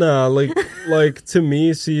joke? Nah, like to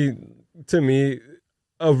me,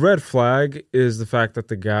 a red flag is the fact that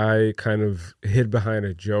the guy kind of hid behind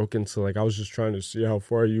a joke, and so like I was just trying to see how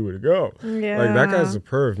far you would go. Yeah, like that guy's a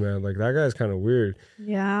perv, man. Like that guy's kind of weird.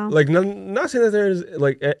 Yeah, like not saying that there's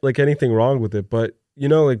like anything wrong with it, but you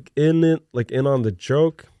know, like in on the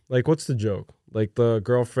joke. Like, what's the joke? Like the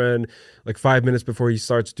girlfriend, like 5 minutes before he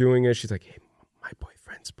starts doing it, she's like, "Hey, my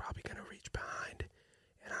boyfriend's probably gonna reach behind,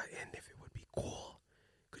 and if it would be cool,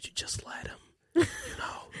 could you just let him, you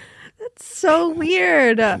know?" That's so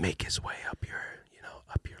weird. Make his way up your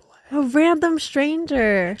leg. A random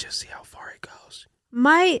stranger. And just see how far it goes.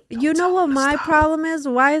 You know what my problem is?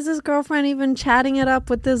 Why is this girlfriend even chatting it up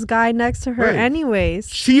with this guy next to her anyways?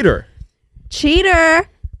 Cheater.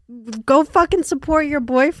 Go fucking support your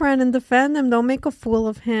boyfriend and defend him. Don't make a fool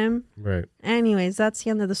of him. Right. Anyways, that's the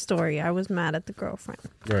end of the story. I was mad at the girlfriend.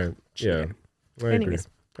 Right. Cheater. Yeah. Anyways.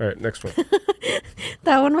 All right, next one.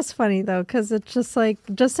 That one was funny, though, because it's just like,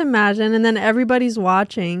 just imagine, and then everybody's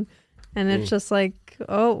watching, and it's just like,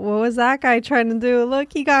 oh, what was that guy trying to do?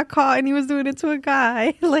 Look, he got caught, and he was doing it to a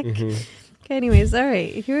guy. Like, okay, anyways, all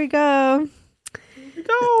right, here we go.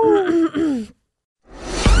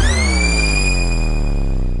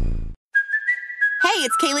 Hey,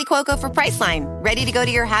 it's Kaylee Cuoco for Priceline. Ready to go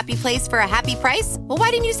to your happy place for a happy price? Well, why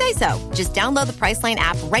didn't you say so? Just download the Priceline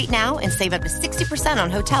app right now and save up to 60% on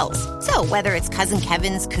hotels. So whether it's Cousin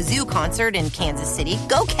Kevin's Kazoo Concert in Kansas City,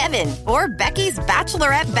 go Kevin, or Becky's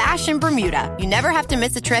Bachelorette Bash in Bermuda, you never have to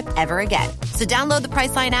miss a trip ever again. So download the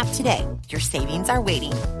Priceline app today. Your savings are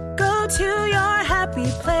waiting. Go to your happy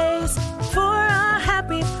place for a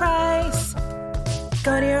happy price.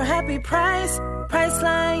 Go to your happy price,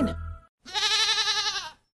 Priceline.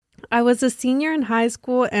 I was a senior in high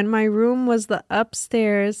school, and my room was the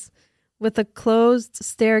upstairs with a closed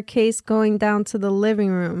staircase going down to the living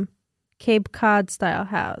room. Cape Cod style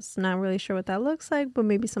house. Not really sure what that looks like, but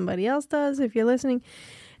maybe somebody else does if you're listening.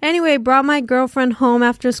 Anyway, brought my girlfriend home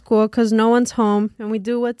after school because no one's home, and we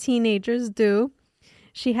do what teenagers do.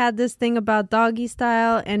 She had this thing about doggy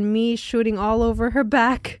style and me shooting all over her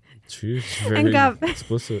back. She's very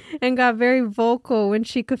explicit. And got very vocal when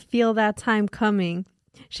she could feel that time coming.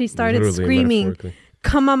 She started screaming,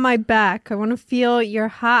 "Come on my back. I want to feel your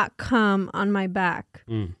hot cum on my back."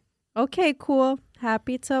 Okay, cool.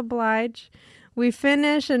 Happy to oblige. We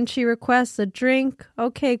finish and she requests a drink.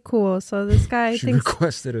 Okay, cool. So this guy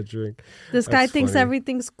requested a drink. This guy thinks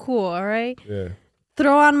everything's cool, all right? Yeah.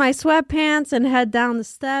 throw on my sweatpants and head down the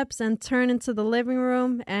steps and turn into the living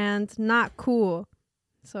room, and not cool.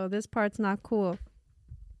 So this part's not cool.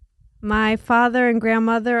 My father and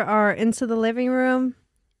grandmother are into the living room,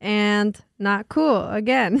 and not cool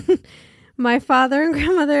again. My father and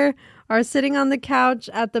grandmother are sitting on the couch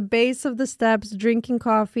at the base of the steps drinking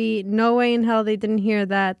coffee. No way in hell they didn't hear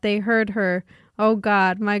that. They heard her. Oh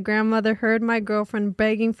God, my grandmother heard my girlfriend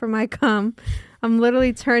begging for my cum. I'm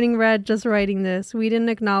literally turning red just writing this. We didn't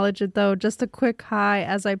acknowledge it though. Just a quick hi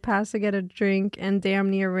as I passed to get a drink and damn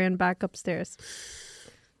near ran back upstairs.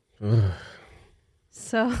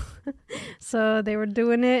 So they were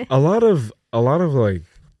doing it. A lot of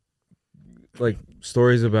like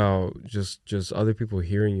stories about just other people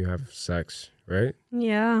hearing you have sex, right?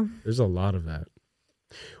 Yeah. There's a lot of that.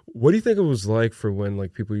 What do you think it was like for when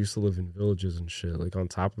like people used to live in villages and shit, like on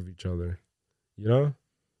top of each other? You know?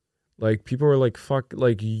 Like people were like, fuck,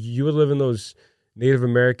 like you would live in those Native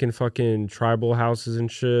American fucking tribal houses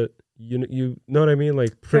and shit. You know what I mean?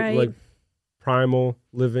 Like Right. like primal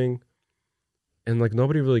living. And like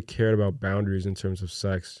nobody really cared about boundaries in terms of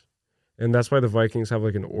sex. And that's why the Vikings have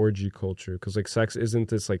like an orgy culture, because like sex isn't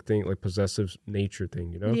this like thing, like possessive nature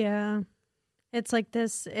thing, you know? Yeah. It's like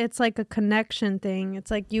this, it's like a connection thing. It's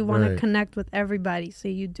like you want to connect with everybody, so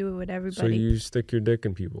you do it with everybody. So you stick your dick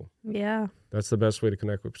in people. Yeah. That's the best way to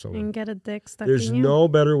connect with someone. And get a dick stuck There's in you. no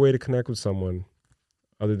better way to connect with someone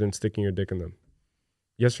other than sticking your dick in them.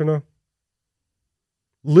 Yes or no?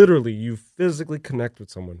 Literally, you physically connect with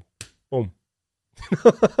someone. Boom.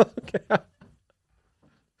 Okay.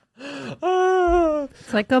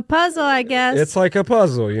 It's like a puzzle, I guess. It's like a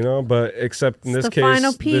puzzle, you know, but except in It's this the case,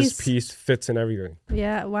 final piece. this piece fits in everything.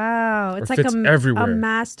 Yeah, wow. It's Or like fits everywhere. a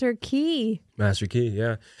master key. Master key,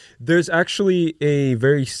 yeah. There's actually a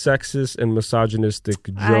very sexist and misogynistic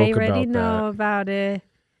joke I already about know about it.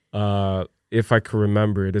 that. If I can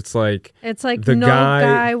remember it, it's like no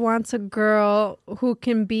guy wants a girl who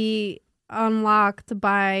can be unlocked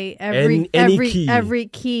by any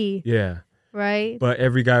key. Yeah. Right? But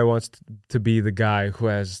every guy wants to be the guy who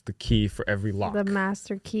has the key for every lock. The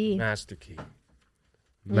master key. Master key.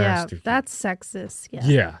 Master key. That's sexist. Yeah.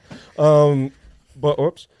 Yeah. But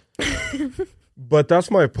oops. But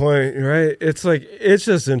that's my point, right? It's like it's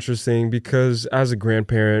just interesting because as a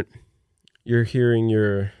grandparent, you're hearing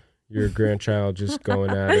your grandchild just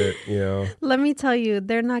going at it, you know. Let me tell you,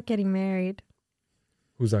 they're not getting married.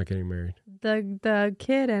 Who's not getting married? The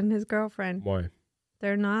kid and his girlfriend. Why?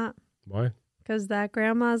 They're not. Why? Because that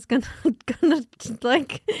grandma's gonna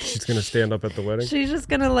like. She's gonna stand up at the wedding. She's just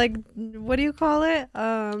gonna like, what do you call it?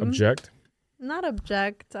 Object. Not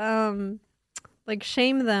object. Like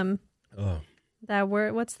shame them. Oh. That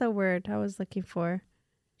word. What's the word I was looking for?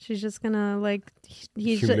 She's just gonna like.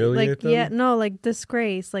 He's humiliate like them? Yeah, no, like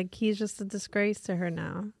disgrace. Like he's just a disgrace to her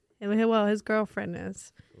now. Well, his girlfriend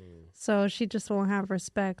is. So she just won't have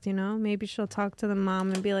respect, you know? Maybe she'll talk to the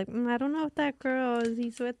mom and be like, I don't know if that girl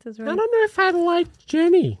he's with is right. I don't know if I like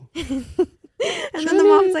Jenny. And then the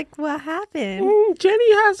mom's like, what happened?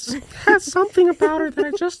 Jenny has something about her that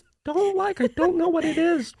I just don't like. I don't know what it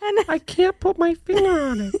is. I can't put my finger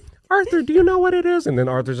on it. Arthur, do you know what it is? And then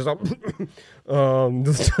Arthur's just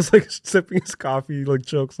just like sipping his coffee, like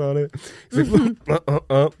chokes on it. He's like,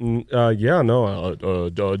 yeah,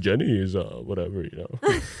 no, Jenny is whatever, you know.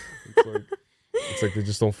 It's like they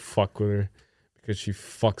just don't fuck with her because she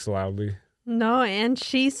fucks loudly. No, and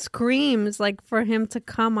she screams like for him to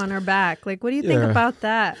come on her back. Like, what do you think about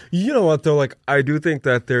that? You know what though? Like, I do think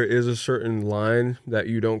that there is a certain line that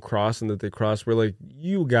you don't cross and that they cross where like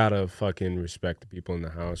you gotta fucking respect the people in the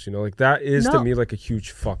house. You know, like that is to me like a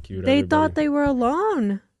huge fuck you. To they everybody. thought they were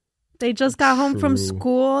alone. They just got home from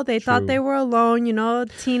school. They thought they were alone. You know,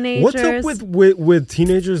 teenagers. What's up with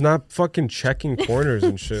teenagers not fucking checking corners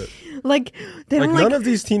and shit? Like they don't none of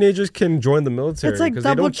these teenagers can join the military because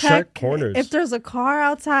they don't check corners. If there's a car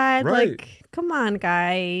outside, right. Like, come on,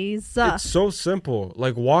 guys. It's so simple.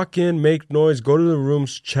 Like, walk in, make noise, go to the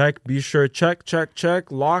rooms, check, be sure, check,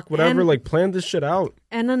 lock, whatever. Like, plan this shit out.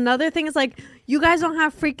 And another thing is, like, you guys don't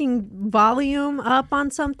have freaking volume up on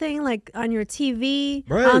something, like on your TV,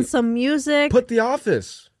 on some music. Put The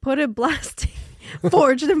Office. Put it blasting.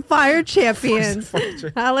 Forged and Fire Champions.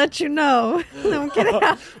 I'll let you know. No, I'm kidding.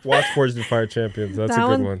 Watch Forged and Fire Champions. That's a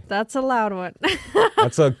good one. That's a loud one.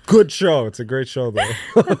 That's a good show. It's a great show, though.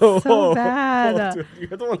 That's so bad. Dude,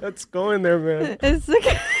 you're the one that's going there, man. It's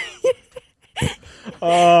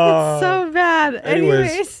so bad.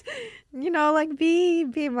 Anyways, you know, like be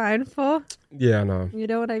mindful. Yeah, no. You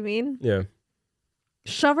know what I mean? Yeah.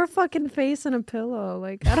 Shove her fucking face in a pillow.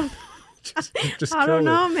 Like, I don't. just I don't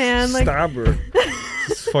know, man. Like, stab her.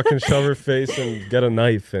 Just fucking shove her face and get a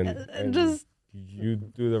knife and just you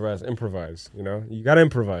do the rest. Improvise. You know, you gotta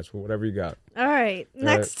improvise with whatever you got. all right.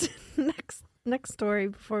 Next story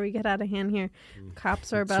before we get out of hand here.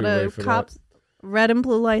 Cops are about to red and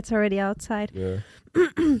blue lights already outside. Yeah.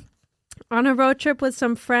 On a road trip with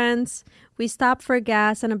some friends, we stop for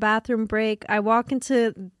gas and a bathroom break. I walk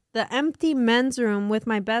into the empty men's room with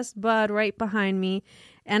my best bud right behind me,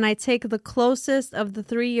 and I take the closest of the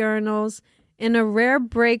 3 urinals. In a rare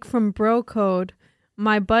break from bro code,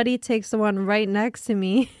 my buddy takes the one right next to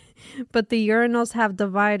me, but the urinals have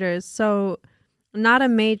dividers, so not a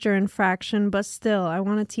major infraction, but still, I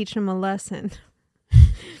want to teach him a lesson.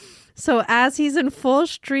 So as he's in full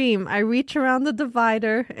stream, I reach around the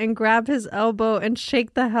divider and grab his elbow and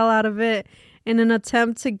shake the hell out of it in an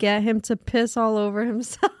attempt to get him to piss all over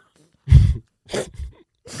himself.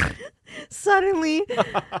 Suddenly,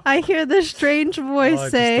 I hear this strange voice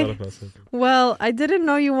say, "Well, I didn't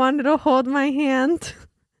know you wanted to hold my hand."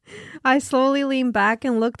 I slowly lean back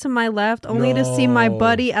and look to my left, only to see my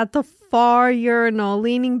buddy at the far urinal,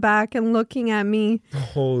 leaning back and looking at me.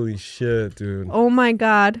 Holy shit, dude. Oh my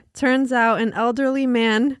God. Turns out an elderly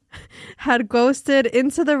man had ghosted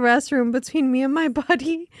into the restroom between me and my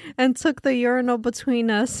buddy and took the urinal between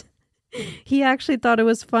us. He actually thought it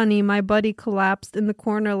was funny. My buddy collapsed in the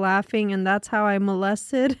corner laughing, and that's how I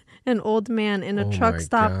molested an old man in a truck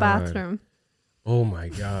stop bathroom. Oh my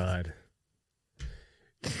God.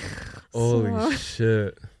 Holy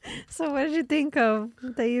shit. So what did you think of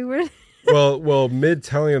that you were... well, mid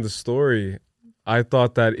telling of the story, I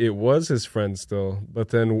thought that it was his friend still. But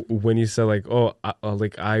then when he said like, oh,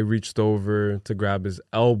 I reached over to grab his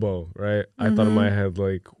elbow, right? I thought in my head,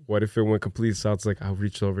 like, what if it went complete south? Like, I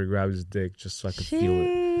reached over to grab his dick just so I could feel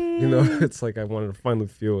it. You know, it's like I wanted to finally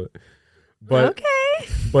feel it. But, okay.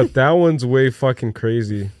 But that one's way fucking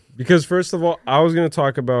crazy. Because first of all, I was going to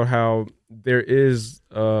talk about how there is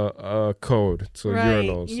a code to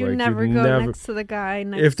urinals. You like, never go next to the guy.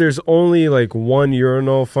 If there's only like one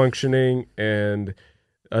urinal functioning and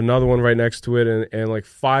another one right next to it and like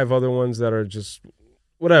 5 other ones that are just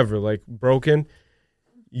whatever, like broken,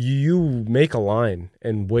 you make a line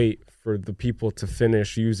and wait for the people to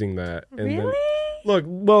finish using that. And really? Then, look,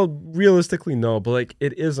 well, realistically, no, but like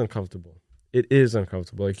it is uncomfortable. It is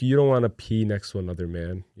uncomfortable. Like, you don't want to pee next to another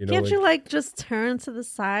man. You know, can't you like just turn to the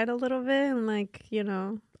side a little bit and like, you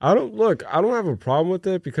know? I don't have a problem with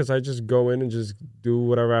it because I just go in and just do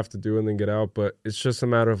whatever I have to do and then get out. But it's just a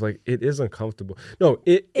matter of like, it is uncomfortable. No,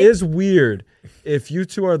 it is weird if you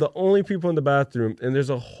two are the only people in the bathroom and there's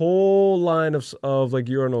a whole line of like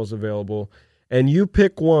urinals available and you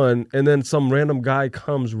pick one and then some random guy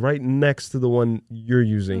comes right next to the one you're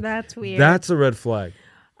using. That's weird. That's a red flag.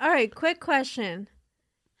 All right, quick question.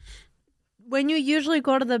 When you usually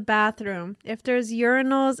go to the bathroom, if there's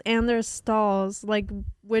urinals and there's stalls, like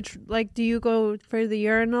do you go for the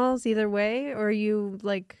urinals either way, or you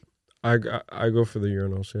like? I go for the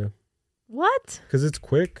urinals, yeah. What? Because it's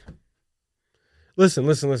quick. Listen.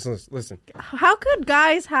 How could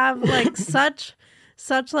guys have like such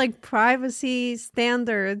like privacy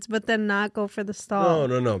standards, but then not go for the stall?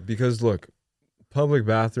 No. Because look, public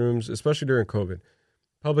bathrooms, especially during COVID.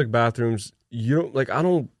 Public bathrooms, I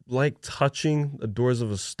don't like touching the doors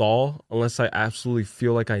of a stall unless I absolutely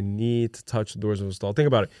feel like I need to touch the doors of a stall. Think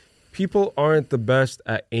about it. People aren't the best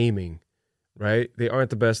at aiming, right? They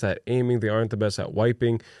aren't the best at aiming. They aren't the best at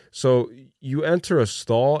wiping. So you enter a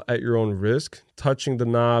stall at your own risk, touching the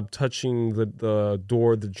knob, touching the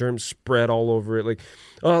door, the germs spread all over it.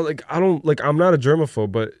 I'm not a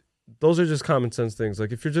germaphobe, but those are just common sense things.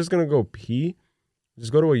 Like, if you're just going to go pee,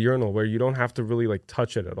 just go to a urinal where you don't have to really like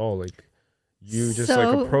touch it at all. Like, you just like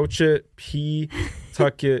approach it, pee,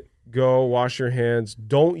 tuck it, go, wash your hands.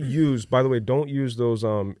 Don't use those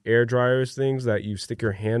air dryers things that you stick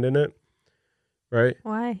your hand in it, right?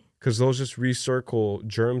 Why? Because those just recircle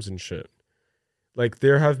germs and shit. Like,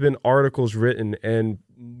 there have been articles written and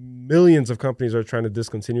millions of companies are trying to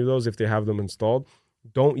discontinue those if they have them installed.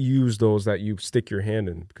 Don't use those that you stick your hand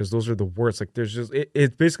in because those are the worst. Like, there's just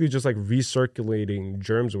it's basically just like recirculating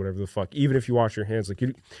germs or whatever the fuck. Even if you wash your hands,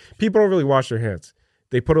 people don't really wash their hands.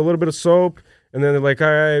 They put a little bit of soap and then they're like,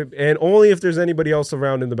 all right, and only if there's anybody else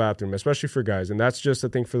around in the bathroom, especially for guys. And that's just a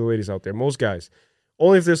thing for the ladies out there. Most guys,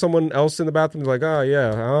 only if there's someone else in the bathroom, they're like, oh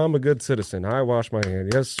yeah, I'm a good citizen. I wash my hand.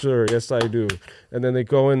 Yes, sir. Yes, I do. And then they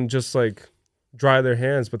go and just like dry their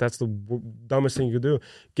hands, but that's the dumbest thing you could do.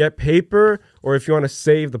 Get paper, or if you want to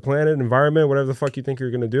save the planet, environment, whatever the fuck you think you're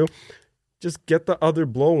going to do, just get the other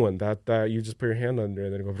blow one that you just put your hand under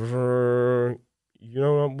and then go, You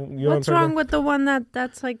know what What's wrong with the one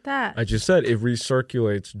that's like that? I just said it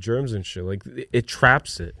recirculates germs and shit. Like it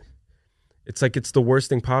traps it. It's like it's the worst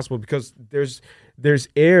thing possible because there's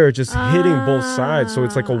air just hitting both sides, so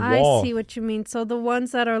it's like a wall. I see what you mean. So the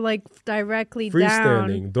ones that are like directly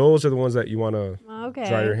freestanding, down, those are the ones that you want to okay.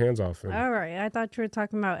 dry your hands off in. All right, I thought you were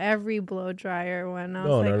talking about every blow dryer one. I was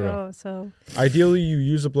No, like, no. oh, so ideally you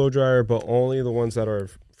use a blow dryer, but only the ones that are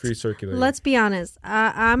free circulating. Let's be honest.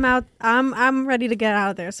 I'm out. I'm ready to get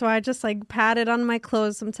out there. So I just like pat it on my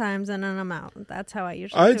clothes sometimes, and then I'm out. That's how I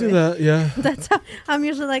usually do it. that. Yeah. That's how I'm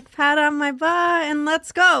usually like pat on my butt and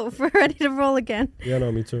let's go. We're ready to roll again. Yeah,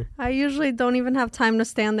 no, me too. I usually don't even have time to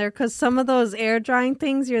stand there because some of those air drying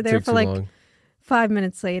things, you're there for like long. 5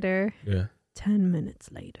 minutes later. Yeah. 10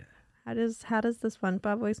 minutes later. How does this one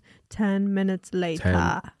Bob voice? 10 minutes later.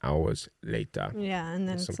 10 hours later. Yeah, and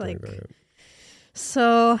then it's Something like that.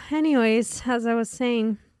 So, anyways, as I was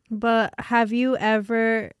saying, but have you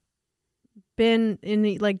ever been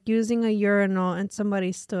in like using a urinal and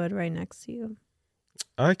somebody stood right next to you?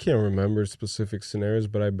 I can't remember specific scenarios,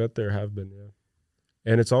 but I bet there have been, yeah.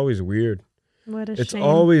 And it's always weird. What a It's shame.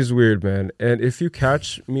 always weird, man. And if you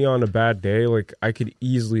catch me on a bad day, like I could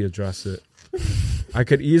easily address it. I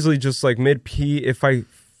could easily just like mid-pee, if I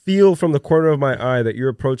feel from the corner of my eye that you're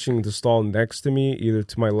approaching the stall next to me, either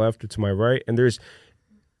to my left or to my right, and there's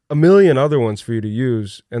a million other ones for you to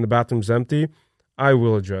use and the bathroom's empty, I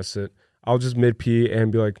will address it. I'll just mid-pee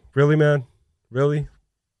and be like, really, man? Really?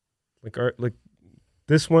 Like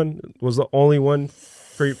this one was the only one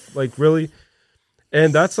for you? Like, really?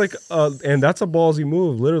 And that's like and that's a ballsy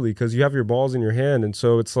move, literally, because you have your balls in your hand, and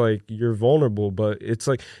so it's like you're vulnerable. But it's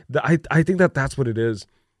like I think that's what it is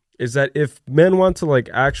that if men want to like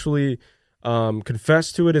actually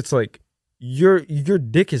confess to it, it's like your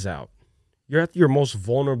dick is out. You're at your most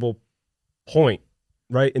vulnerable point,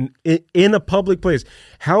 right? In a public place.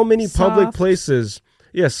 How many public places?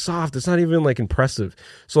 Yeah, soft. It's not even like impressive.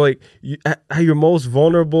 So like at your most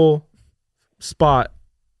vulnerable spot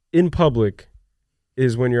in public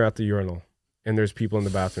is when you're at the urinal and there's people in the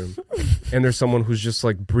bathroom and there's someone who's just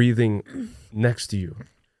like breathing next to you.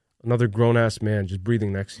 Another grown-ass man just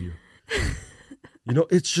breathing next to you. You know,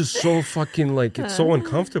 it's just so fucking like, it's so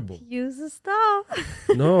uncomfortable. Use a stall.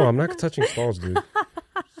 No, I'm not touching stalls, dude.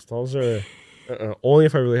 Stalls are only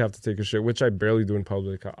if I really have to take a shit, which I barely do in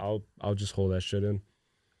public. I'll just hold that shit in.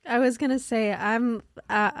 I was gonna say I'm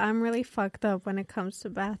really fucked up when it comes to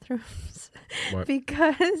bathrooms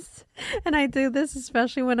because, and I do this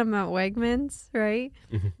especially when I'm at Wegmans, right?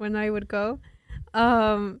 Mm-hmm. When I would go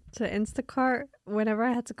to Instacart, whenever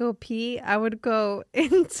I had to go pee, I would go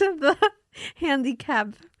into the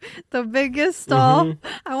handicap, the biggest stall. Mm-hmm.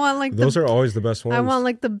 I want like those are always the best ones. I want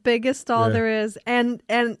like the biggest stall there is, and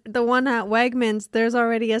the one at Wegmans, there's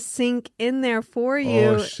already a sink in there for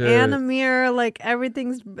you and a mirror. Like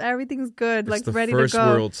everything's good, it's like the ready first to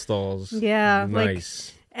go. World stalls. Yeah,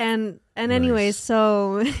 nice. Like, and nice. Anyways,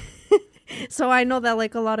 so so I know that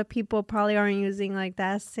like a lot of people probably aren't using like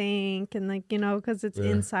that sink and like, you know, because it's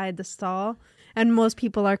inside the stall. And most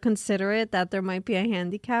people are considerate that there might be a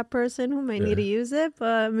handicapped person who might need to use it.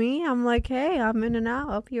 But me, I'm like, hey, I'm in and out.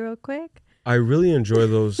 Up here real quick. I really enjoy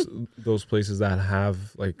those places that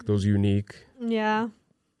have like those unique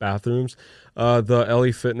bathrooms. The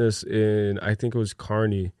LA Fitness in, I think it was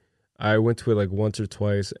Kearney. I went to it like once or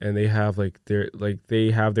twice, and they have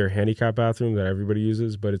they have their handicap bathroom that everybody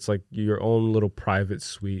uses, but it's like your own little private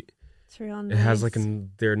suite. It's real nice. It has like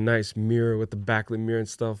their nice mirror with the backlit mirror and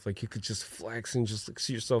stuff. Like you could just flex and just like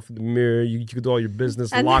see yourself in the mirror. You could do all your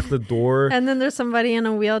business, lock the door. And then there's somebody in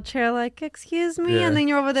a wheelchair like, excuse me. Yeah. And then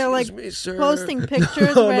you're over there like me, posting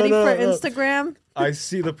pictures ready for Instagram. I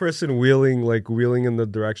see the person wheeling in the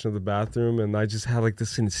direction of the bathroom, and I just had like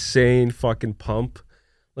this insane fucking pump.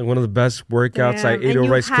 Like one of the best workouts. Damn. I ate a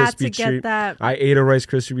Rice Krispie treat. I ate a Rice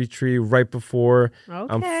Krispie treat right before. Okay.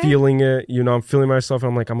 I'm feeling it. You know, I'm feeling myself.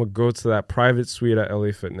 I'm like, I'm going to go to that private suite at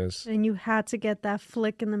LA Fitness. And you had to get that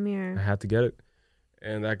flick in the mirror. I had to get it.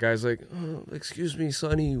 And that guy's like, oh, excuse me,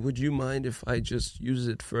 Sonny, would you mind if I just use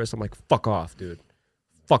it first? I'm like, fuck off, dude.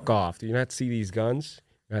 Fuck off. Do you not see these guns?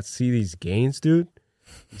 You not see these gains, dude?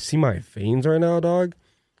 You see my veins right now, dog?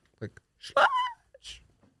 Like, Sheesh.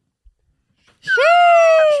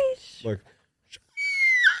 Like,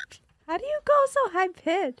 how do you go so high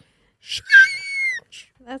pitched?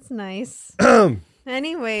 That's nice.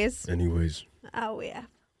 Anyways. Anyways. Oh yeah.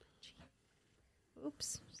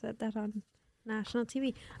 Oops. Said that on National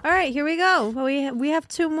TV. All right, here we go. We have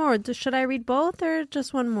two more. Should I read both or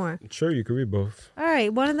just one more? Sure, you can read both. All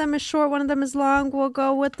right, one of them is short, one of them is long. We'll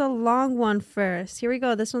go with the long one first. Here we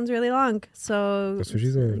go. This one's really long, so that's what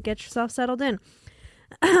she said. Get yourself settled in.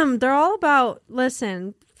 They're all about,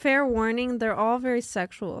 listen, fair warning, they're all very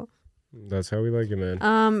sexual. That's how we like it,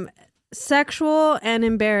 man. Sexual and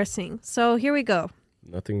embarrassing. So here we go.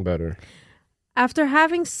 Nothing better. After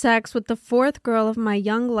having sex with the fourth girl of my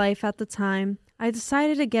young life at the time, I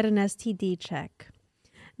decided to get an STD check.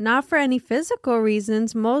 Not for any physical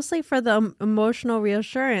reasons, mostly for the emotional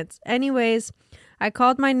reassurance. Anyways, I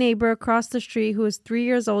called my neighbor across the street who is 3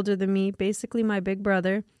 years older than me, basically my big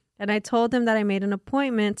brother, and I told him that I made an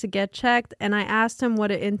appointment to get checked, and I asked him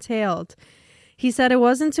what it entailed. He said it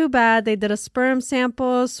wasn't too bad. They did a sperm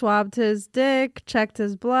sample, swabbed his dick, checked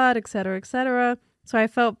his blood, etc., etc. So I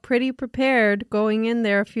felt pretty prepared going in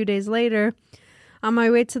there a few days later. On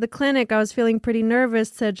my way to the clinic, I was feeling pretty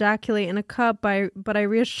nervous to ejaculate in a cup, but I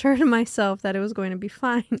reassured myself that it was going to be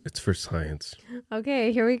fine. It's for science.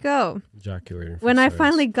 Okay, here we go. Ejaculating for When science. I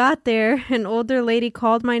finally got there, an older lady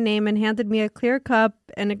called my name and handed me a clear cup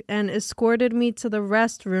and escorted me to the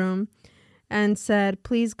restroom and said,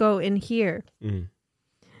 "Please go in here." Mm.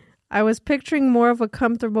 I was picturing more of a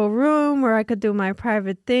comfortable room where I could do my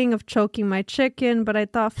private thing of choking my chicken, but I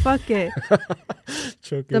thought, fuck it.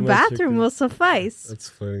 The bathroom will suffice. That's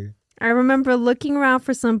funny. I remember looking around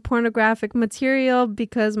for some pornographic material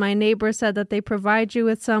because my neighbor said that they provide you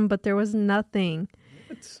with some, but there was nothing.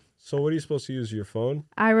 So what are you supposed to use, your phone?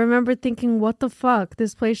 I remember thinking, what the fuck?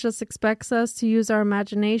 This place just expects us to use our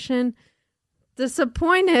imagination.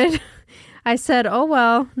 Disappointed. I said, oh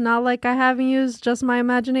well, not like I haven't used just my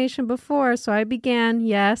imagination before. So I began,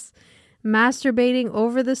 yes, masturbating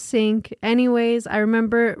over the sink. Anyways, I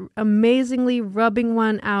remember amazingly rubbing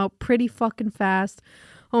one out pretty fucking fast,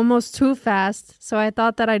 almost too fast. So I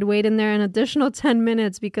thought that I'd wait in there an additional 10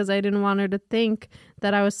 minutes because I didn't want her to think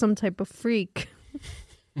that I was some type of freak.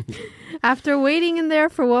 After waiting in there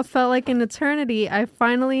for what felt like an eternity, I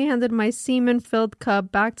finally handed my semen-filled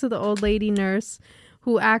cup back to the old lady nurse,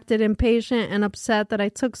 who acted impatient and upset that I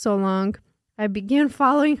took so long. I began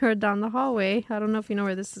following her down the hallway. I don't know if you know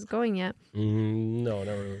where this is going yet. No,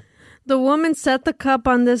 not really. The woman set the cup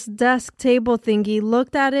on this desk table thingy,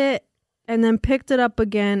 looked at it, and then picked it up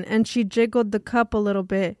again, and she jiggled the cup a little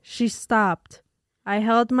bit. She stopped. I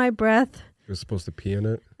held my breath. You're supposed to pee in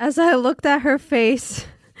it? As I looked at her face,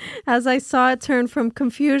 as I saw it turn from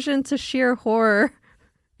confusion to sheer horror.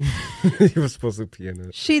 You were supposed to pee in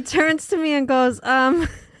it. She turns to me and goes,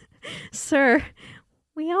 sir,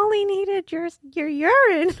 we only needed your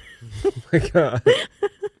urine. Oh my God.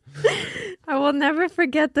 I will never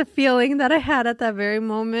forget the feeling that I had at that very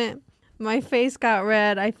moment. My face got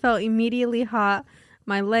red. I felt immediately hot.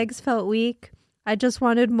 My legs felt weak. I just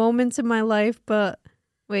wanted moments in my life, but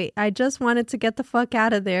I just wanted to get the fuck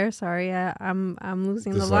out of there. Sorry, I'm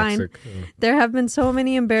losing the line. Yeah. There have been so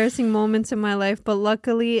many embarrassing moments in my life, but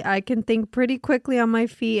luckily I can think pretty quickly on my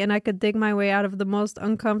feet and I could dig my way out of the most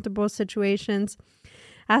uncomfortable situations.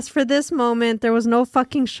 As for this moment, there was no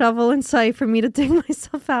fucking shovel in sight for me to dig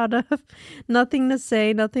myself out of. Nothing to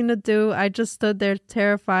say, nothing to do. I just stood there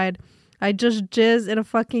terrified. I just jizzed in a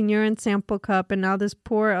fucking urine sample cup, and now this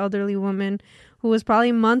poor elderly woman who was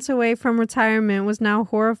probably months away from retirement was now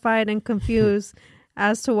horrified and confused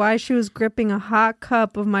as to why she was gripping a hot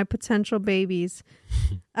cup of my potential babies.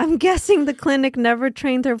 I'm guessing the clinic never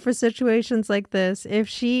trained her for situations like this.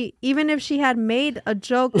 Even if she had made a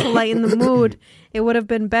joke to lighten the mood, it would have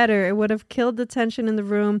been better. It would have killed the tension in the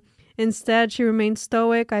room. Instead, she remained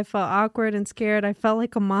stoic. I felt awkward and scared. I felt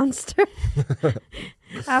like a monster.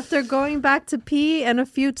 After going back to pee and a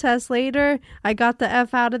few tests later, I got the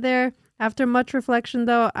F out of there. After much reflection,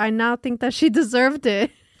 though, I now think that she deserved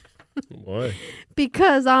it. Why?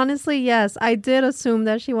 Because honestly, yes, I did assume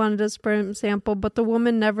that she wanted a sperm sample, but the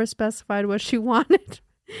woman never specified what she wanted.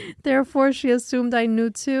 Therefore, she assumed I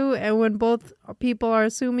knew too, and when both people are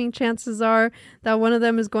assuming, chances are that one of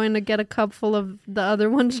them is going to get a cup full of the other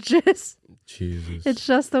one's jizz. Jesus. It's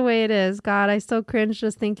just the way it is. God, I still cringe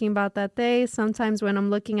just thinking about that day. Sometimes when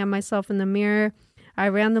I'm looking at myself in the mirror, I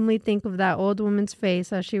randomly think of that old woman's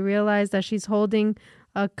face as she realized that she's holding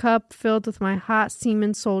a cup filled with my hot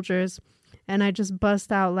semen soldiers, and I just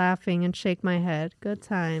bust out laughing and shake my head. Good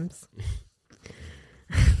times.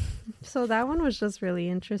 So that one was just really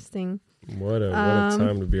interesting. What a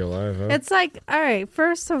time to be alive, huh? It's like, all right,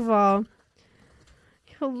 first of all...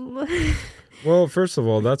 Well, first of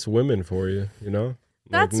all, that's women for you, you know?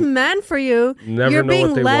 That's men for you. You're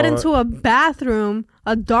being led into a bathroom,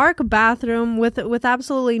 a dark bathroom with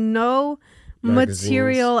absolutely no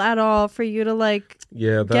material at all for you to like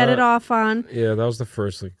get it off on. Yeah, that was the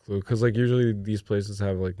first like clue, because like usually these places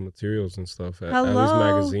have like materials and stuff, at least Hello?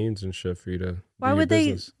 magazines and shit for you to. Why would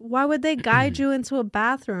they guide you into a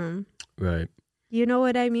bathroom? Right. You know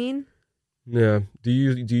what I mean? Yeah. Do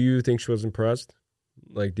you think she was impressed?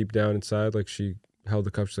 Like deep down inside, like she held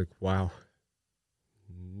the cup. She's like, "Wow,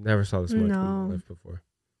 never saw this much in my life before."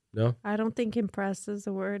 No, I don't think impressed is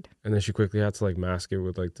the word. And then she quickly had to like mask it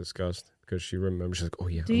with like disgust because she remembers. She's like, "Oh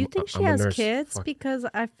yeah." Do you think she has kids? Fuck. Because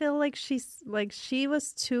I feel like she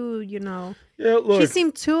was too, Yeah, look. she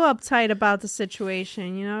seemed too uptight about the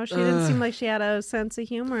situation. She didn't seem like she had a sense of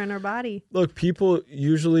humor in her body. Look, people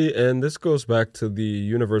usually, and this goes back to the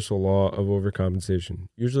universal law of overcompensation.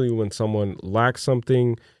 Usually, when someone lacks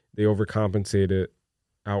something, they overcompensate it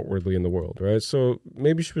outwardly in the world, right? So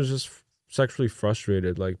maybe she was just sexually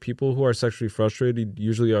frustrated. Like people who are sexually frustrated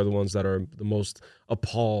usually are the ones that are the most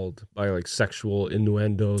appalled by like sexual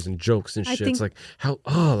innuendos and jokes and shit. It's like how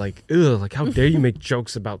dare you make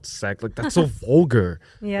jokes about sex? Like that's so vulgar.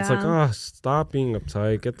 Yeah. It's like, stop being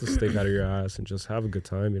uptight, get the stick out of your ass and just have a good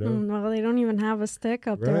time, Well, they don't even have a stick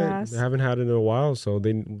up their ass. They haven't had it in a while, so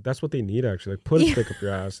that's what they need actually. Like put a stick up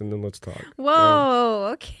your ass and then let's talk.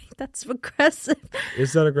 Whoa, okay, that's aggressive.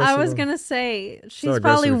 Is that aggressive? I was gonna say she's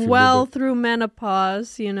probably well through menopause,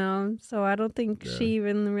 so I don't think she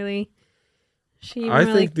even really. I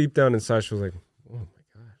think deep down inside she was like, "Oh my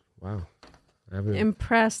god, wow!" I haven't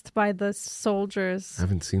impressed by the soldiers. I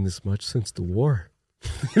haven't seen this much since the war.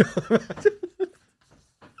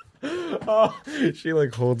 She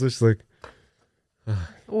like holds us like.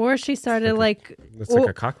 Or she started It's like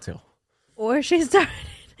a cocktail. Or she started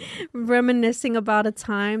reminiscing about a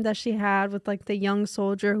time that she had with like the young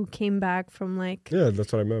soldier who came back from like. Yeah,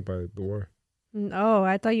 that's what I meant by the war. Oh,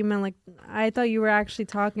 I thought you meant I thought you were actually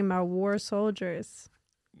talking about war soldiers.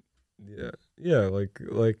 Yeah, like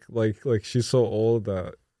she's so old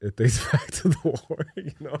that it dates back to the war,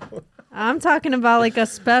 I'm talking about like a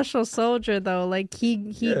special soldier though. Like he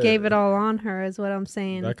gave it all on her is what I'm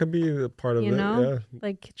saying. That could be a part of it, yeah.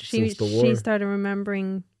 Like she started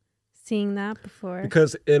remembering seeing that before.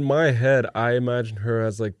 Because in my head, I imagine her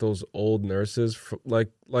as like those old nurses, like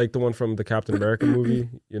the one from the Captain America movie,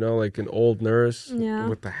 like an old nurse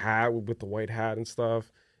with the hat, with the white hat and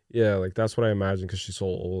stuff. Yeah, like that's what I imagine because she's so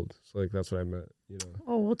old. So like that's what I meant,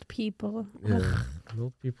 Old people. Yeah,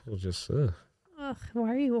 old people just. Ugh,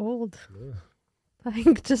 why are you old?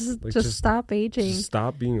 Like just stop aging. Just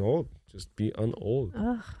stop being old. Just be unold.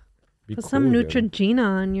 Ugh. Be Put cool some again. Neutrogena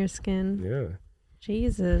on your skin. Yeah.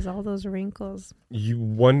 Jesus, all those wrinkles.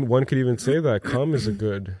 One could even say that cum is a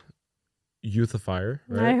good youthifier,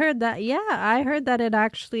 right? I heard that. Yeah, I heard that it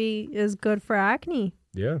actually is good for acne.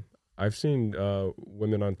 Yeah. I've seen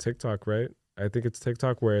women on TikTok, right? I think it's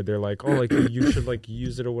TikTok where they're like, "Oh, like you should like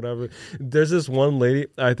use it or whatever." There's this one lady,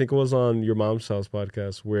 I think it was on Your Mom's House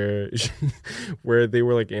podcast, where they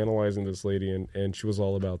were like analyzing this lady, and she was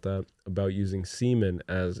all about that, about using semen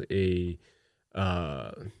as a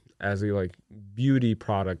like beauty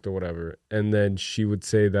product or whatever. And then she would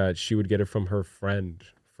say that she would get it from her friend,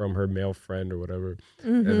 from her male friend or whatever.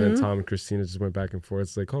 And then Tom and Christina just went back and forth.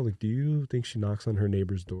 It's like, oh, like, do you think she knocks on her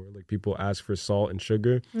neighbor's door? Like people ask for salt and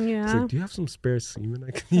sugar. Yeah. It's like, do you have some spare semen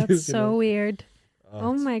I can use? That's so weird.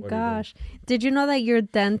 Oh my gosh. Did you know that your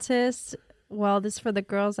dentist, well, this is for the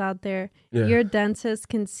girls out there, your dentist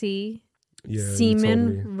can see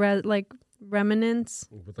semen, remnants?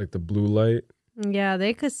 With like the blue light? Yeah,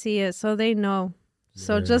 they could see it, so they know.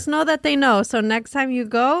 So just know that they know. So next time you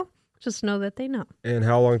go, just know that they know. And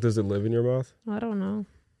how long does it live in your mouth? I don't know.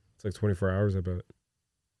 It's like 24 hours, I bet.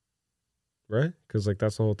 Right? Because like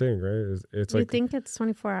that's the whole thing, right? It's like, you think it's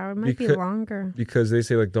 24 hours? It might be longer. Because they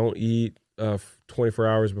say like don't eat 24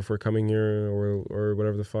 hours before coming here or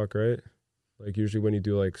whatever the fuck, right? Like usually when you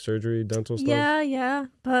do like surgery, dental stuff. Yeah.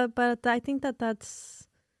 But I think that's...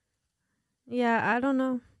 Yeah, I don't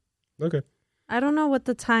know. Okay. I don't know what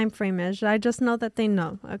the time frame is. I just know that they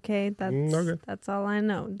know. Okay, that's all I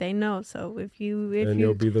know. They know. So if you'll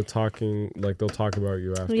be the talking, like they'll talk about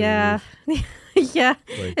you after. Yeah, yeah.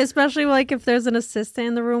 Like, especially like if there's an assistant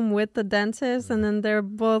in the room with the dentist, and then they're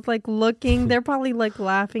both like looking. They're probably like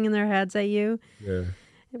laughing in their heads at you. Yeah.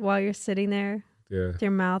 While you're sitting there. Yeah. With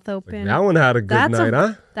your mouth open. Like, that one had a good night,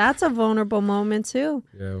 huh? That's a vulnerable moment too.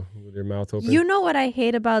 Yeah, with your mouth open. You know what I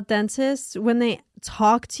hate about dentists? When they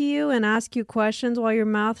talk to you and ask you questions while your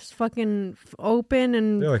mouth's fucking open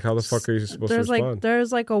and... Yeah, like how the fuck are you supposed to respond?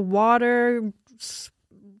 There's like a water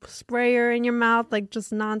sprayer in your mouth, like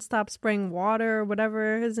just nonstop spraying water or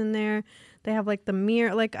whatever is in there. They have like the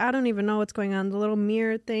mirror, like I don't even know what's going on. The little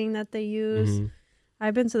mirror thing that they use.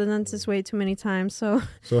 I've been to the dentist way too many times, so.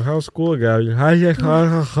 So how's school going?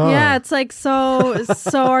 Yeah, it's like, so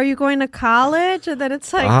are you going to college? And then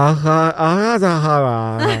it's like, that's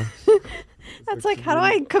like, how do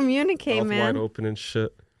I communicate, man? Wide open and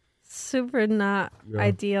shit. Super not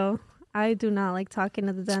ideal. I do not like talking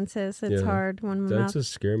to the dentist. It's hard when my mouth.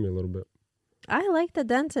 Dentists scare me a little bit. I like the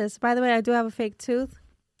dentist. By the way, I do have a fake tooth.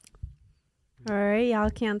 All right, y'all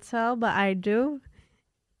can't tell, but I do.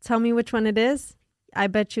 Tell me which one it is. I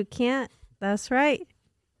bet you can't. That's right.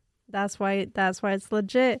 That's why it's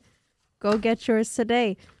legit. Go get yours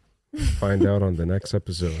today. Find out on the next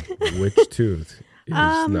episode which tooth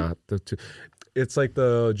is not the tooth. It's like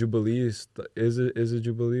the Jubilee. Is it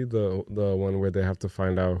Jubilee? The one where they have to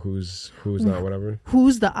find out who's not, whatever.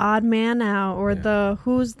 Who's the odd man out, or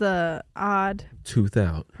who's the odd tooth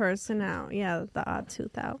out person out? Yeah, the odd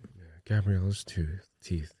tooth out. Yeah, Gabriella's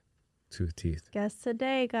teeth. Guess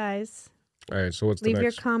today, guys. All right, so what's the next? Leave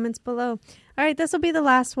your comments below. All right, this will be the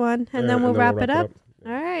last one, and then we'll wrap it up.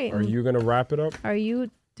 All right. Are you gonna wrap it up? Are you?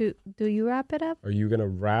 Do you wrap it up? Are you gonna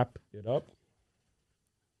wrap it up?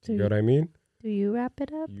 You know what I mean? Do you wrap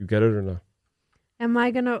it up? You get it or no? Am I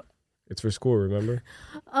gonna? It's for school, remember?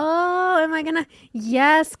 Oh, am I gonna?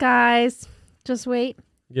 Yes, guys. Just wait.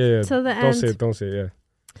 Yeah. Till the end. Don't say it. Yeah.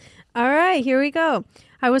 All right, here we go.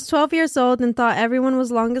 I was 12 years old and thought everyone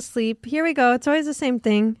was long asleep. Here we go. It's always the same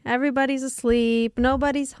thing. Everybody's asleep.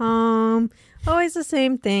 Nobody's home. Always the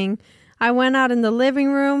same thing. I went out in the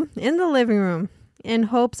living room, in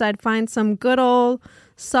hopes I'd find some good old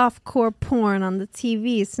softcore porn on the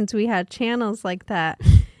TV, since we had channels like that.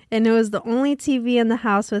 And it was the only TV in the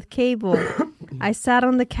house with cable. I sat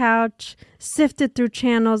on the couch, sifted through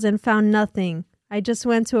channels, and found nothing. I just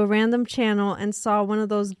went to a random channel and saw one of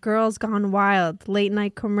those Girls Gone Wild late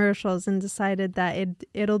night commercials and decided that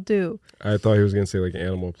it'll do. I thought he was going to say like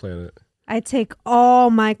Animal Planet. I take all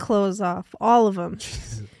my clothes off, all of them,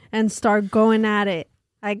 and start going at it.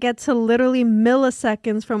 I get to literally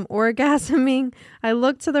milliseconds from orgasming. I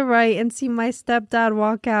look to the right and see my stepdad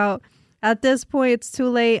walk out. At this point, it's too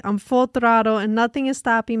late. I'm full throttle and nothing is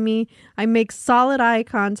stopping me. I make solid eye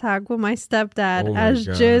contact with my stepdad as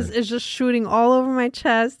jizz is just shooting all over my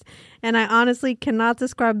chest. And I honestly cannot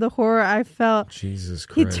describe the horror I felt. Jesus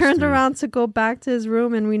Christ. He turned around to go back to his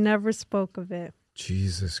room and we never spoke of it.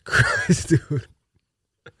 Jesus Christ, dude.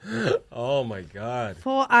 Oh my God.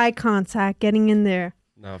 Full eye contact getting in there.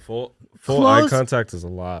 Nah, full eye contact is a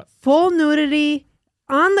lot. Full nudity.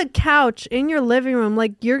 On the couch in your living room,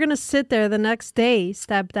 like you're gonna sit there the next day,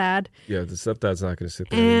 stepdad. Yeah, the stepdad's not gonna sit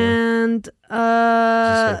there anymore. And just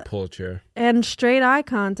gonna pull a chair. And straight eye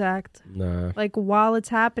contact. Nah. Like while it's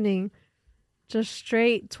happening. Just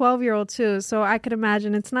straight 12-year-old too. So I could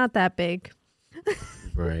imagine it's not that big.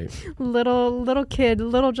 Right. Little kid,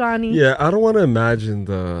 little Johnny. Yeah, I don't want to imagine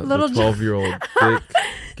the 12-year-old thick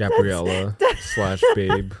Gabriella /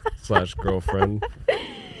 babe / girlfriend.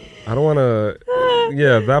 I don't want to.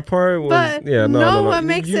 Yeah, that part was. But no. What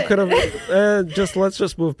makes you could have. Let's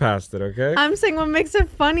just move past it, okay? I'm saying what makes it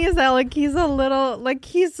funny is that he's a little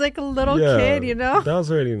kid, you know. That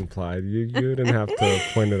was already implied. You didn't have to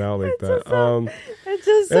point it out like that. It's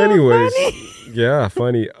just so anyways, funny. Yeah,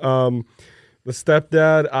 funny. The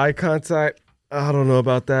stepdad eye contact. I don't know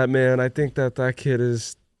about that, man. I think that kid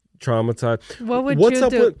is traumatized. What would you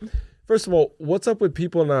do? First of all, what's up with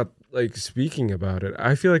people not speaking about it?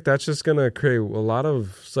 I feel like that's just gonna create a lot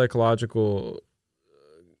of psychological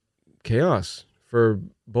chaos for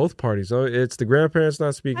both parties. It's the grandparents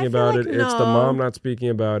not speaking about it. It's the mom not speaking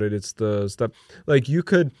about it. It's the step. You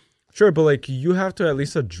could, sure, but you have to at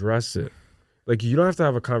least address it. You don't have to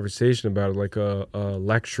have a conversation about it, a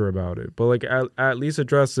lecture about it, but at least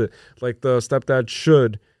address it. The stepdad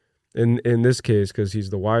should, in this case, because he's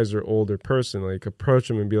the wiser, older person, approach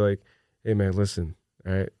him and be like, "Hey man, listen,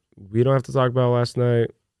 all right, we don't have to talk about last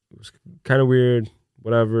night. It was kind of weird,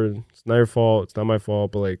 whatever. It's not your fault. It's not my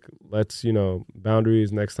fault, but let's,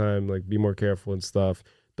 boundaries next time, be more careful and stuff.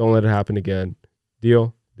 Don't let it happen again.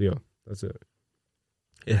 Deal? That's it.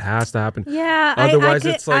 It has to happen. Yeah, otherwise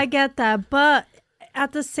I get that, but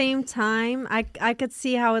at the same time, I could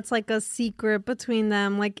see how it's a secret between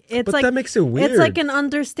them. But that makes it weird. It's an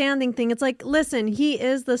understanding thing. It's listen, he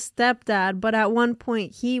is the stepdad, but at one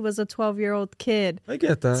point he was a 12-year-old kid. I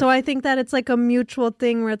get that. So I think that it's a mutual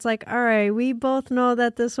thing where it's all right, we both know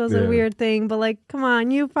that this was a weird thing, but come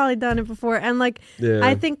on, you've probably done it before. And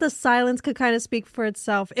I think the silence could kind of speak for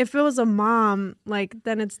itself. If it was a mom,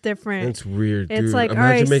 then it's different. It's weird, dude. It's imagine all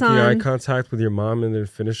right, making son. eye contact with your mom and then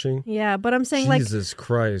finishing. Yeah, but I'm saying Jesus Jesus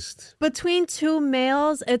Christ. Between two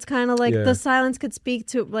males, it's kind of like Yeah. the silence could speak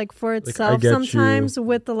to like for I itself get sometimes you.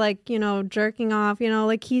 with the like, jerking off,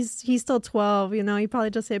 like he's still 12, he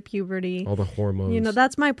probably just hit puberty. All the hormones.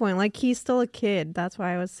 That's my point. Like he's still a kid. That's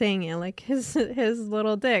why I was saying it. Like his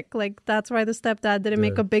little dick. Like that's why the stepdad didn't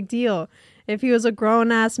make a big deal. If he was a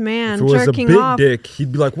grown ass man if it was a jerking big off dick,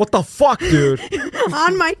 he'd be like, "What the fuck, dude?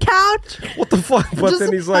 on my couch, What the fuck?" But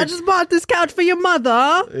then he's I like, just bought this couch for your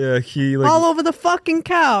mother. "Yeah." He like All over the fucking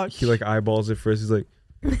couch. he like eyeballs it first. He's like,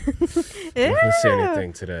 "I'm Ew. not gonna say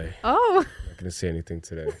anything today. Oh, I'm not gonna say anything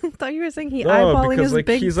today." I thought you were saying he No, eyeballing because his like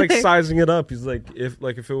big he's dick. like sizing it up. He's like,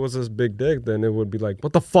 if it was this big dick, then it would be like,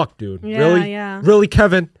 "What the fuck, dude? Yeah, really, yeah. really,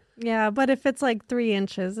 Kevin?" Yeah, but if it's like 3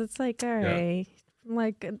 inches, it's like, all right.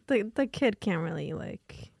 Like the kid can't really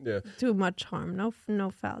do much harm. No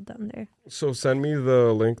foul down there. So send me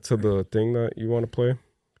the link to the thing that you want to play,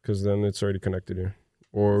 because then it's already connected here.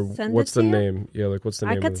 Or Send what's it the to you? name? Yeah, like what's the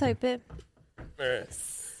name? I could of the type it.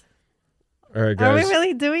 All right, Are guys. we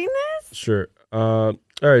really doing this? Sure. All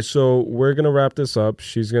right, so we're gonna wrap this up.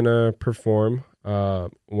 She's gonna perform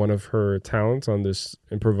one of her talents on this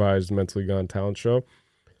improvised Mentally Gone talent show.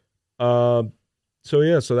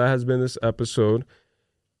 So that has been this episode.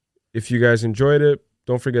 If you guys enjoyed it,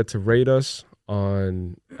 don't forget to rate us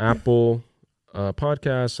on Apple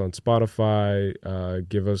Podcasts, on Spotify.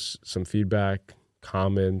 Give us some feedback,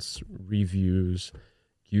 comments, reviews,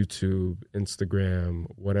 YouTube, Instagram,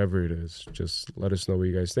 whatever it is. Just let us know what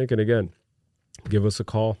you guys think. And again, give us a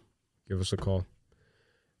call.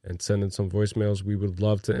 And send in some voicemails. We would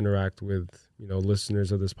love to interact with,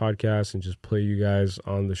 listeners of this podcast and just play you guys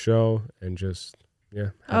on the show and just,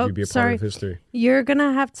 have you be a part of history. You're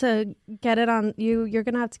gonna have to get it on You're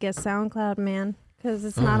gonna have to get SoundCloud, man, because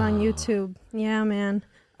it's not on YouTube. Yeah, man.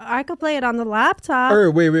 I could play it on the laptop. All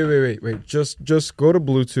right, wait. Just go to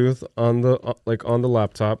Bluetooth on the on the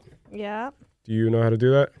laptop. Yeah. Do you know how to do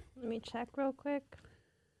that? Let me check real quick.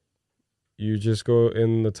 You just go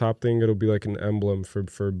in the top thing. Like It'll be an emblem for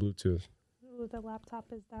Bluetooth. Ooh, the laptop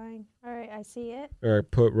is dying. All right, I see it. All right,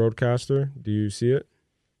 put Roadcaster. Do you see it?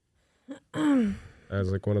 As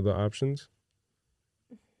one of the options.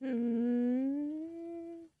 No?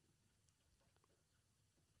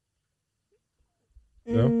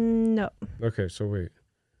 No. Okay, so wait.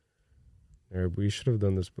 All right, we should have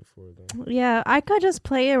done this before, though. Yeah, I could just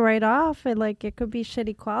play it right off. It could be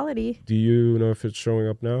shitty quality. Do you know if it's showing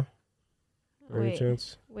up now? Any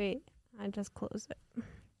chance? Wait, I just closed it.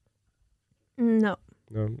 No.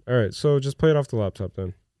 No. All right, so just play it off the laptop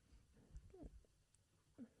then.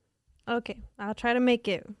 Okay, I'll try to make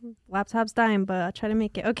it. Laptop's dying, but I'll try to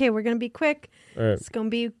make it. Okay, we're gonna be quick. All right. It's gonna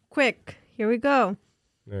be quick. Here we go.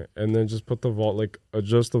 All right, and then just put the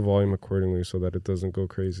adjust the volume accordingly so that it doesn't go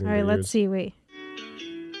crazy. All right, let's see. Wait,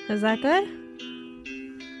 is that good?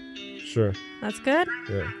 Sure. That's good?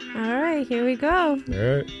 Yeah. All right, here we go. All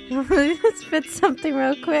right. Let's spit something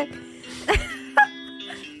real quick.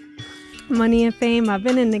 Money and fame, I've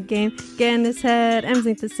been in the game. Getting this head, M's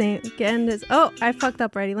ain't the same. Getting this. Oh, I fucked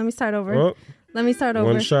up already. Let me start over. Oh, Let me start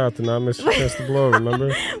over. One shot to not miss your chance to blow,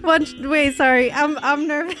 remember? Wait, sorry. I'm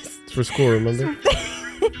nervous. It's for school, remember?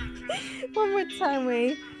 One more time,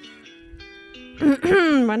 wait.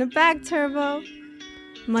 Run it back, Turbo.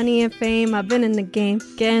 Money and fame, I've been in the game.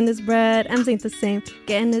 Getting this bread, M's ain't the same.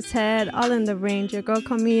 Getting this head, all in the range. Your girl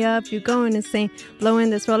call me up, you going insane.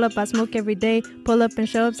 Blowing this roll up, I smoke every day. Pull up and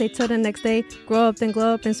show up, say till the next day. Grow up, then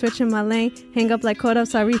glow up and switch in my lane. Hang up like caught up,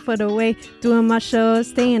 sorry for the way. Doing my shows,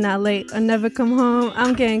 staying out late. I never come home,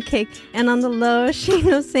 I'm getting cake. And on the low, she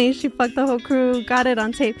no saying she fucked the whole crew. Got it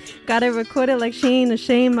on tape, got it recorded like she ain't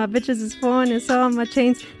ashamed. My bitches is foreign and so are my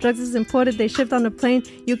chains. Drugs is imported, they shipped on the plane.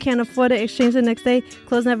 You can't afford it, exchange the next day.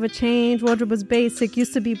 Clothes never change, wardrobe was basic.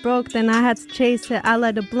 Used to be broke, then I had to chase it. I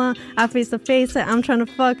light a blunt, I face to face it. I'm trying to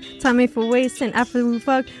fuck, time ain't for wasting. After we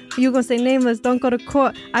fuck, you gon' say nameless. Don't go to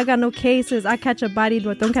court, I got no cases. I catch a body,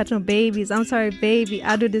 but don't catch no babies. I'm sorry, baby,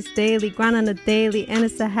 I do this daily. Grind on a daily, and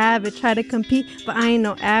it's a habit. Try to compete, but I ain't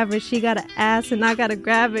no average. She got an ass, and I gotta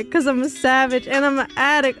grab it, cause I'm a savage, and I'm an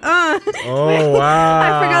addict. Oh, wow.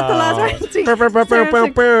 I forgot the last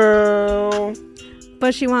part.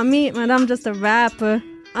 But she want me, but I'm just a rapper.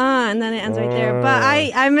 And then it ends right there. But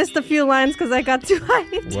I missed a few lines because I got too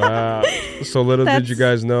hyped. Wow. So little did you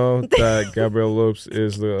guys know that Gabrielle Lopes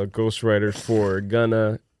is the ghostwriter for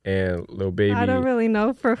Gunna and Lil Baby. I don't really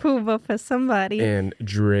know for who, but for somebody. And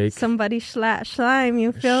Drake. Somebody slime,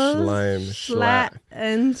 you feel? Slime.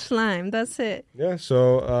 And slime. That's it. Yeah,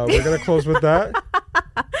 so we're going to close with that.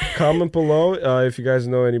 Comment below if you guys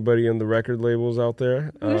know anybody in the record labels out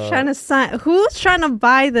there. Who's trying to sign? Who's trying to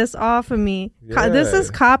buy this off of me? This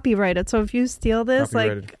is copyrighted, so if you steal this,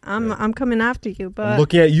 like I'm coming after you. But I'm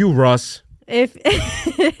looking at you, Russ. If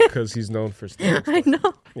because he's known for stealing. I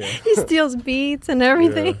know he steals beats and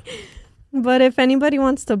everything. Yeah. But if anybody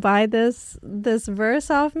wants to buy this verse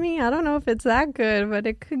off me, I don't know if it's that good, but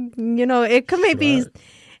it could, it could maybe.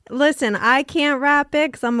 Listen, I can't rap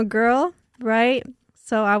it because I'm a girl, right?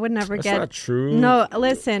 So I would never get. That's not true. No,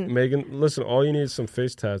 listen, Megan. Listen, all you need is some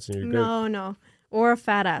face tats, and you're good. No, or a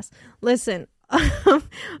fat ass. Listen, you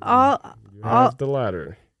have the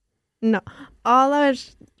latter. No, what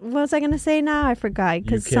was I gonna say now? I forgot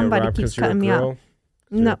because somebody keeps cutting me out.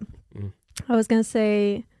 No, I was gonna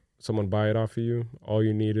say. Someone buy it off of you. All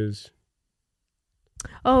you need is.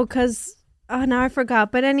 Oh, now I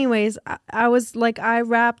forgot. But anyways, I was like, I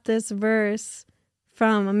rapped this verse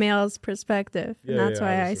from a male's perspective. And that's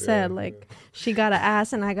why I said, she got to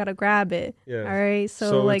ask and I got to grab it. Yeah. All right.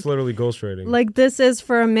 So it's literally ghostwriting. Like, this is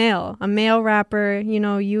for a male rapper.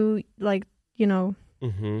 You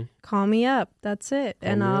call me up. That's it.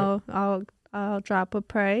 And I'll drop a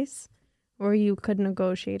price, or you could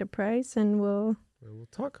negotiate a price, and we'll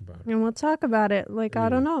talk about it. And we'll talk about it. Like, I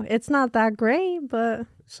don't know. It's not that great, but...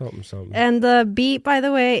 Something. And the beat, by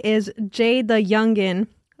the way, is Jay the Youngin'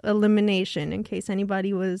 Elimination, in case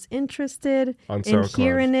anybody was interested in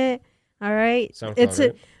hearing it. All right?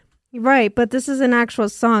 SoundCloud, right, but this is an actual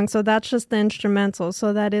song, so that's just the instrumental.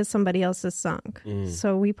 So that is somebody else's song.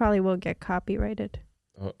 So we probably will get copyrighted.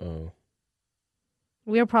 Uh-oh.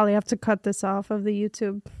 We'll probably have to cut this off of the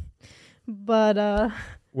YouTube. But...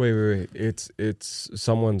 Wait. It's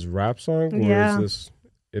someone's rap song? Or is this...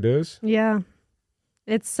 It is? Yeah.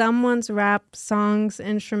 It's someone's rap song's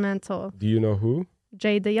instrumental. Do you know who?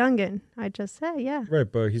 Jay the Youngin'. I just said, yeah. Right,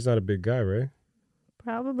 but he's not a big guy, right?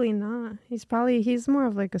 Probably not. He's more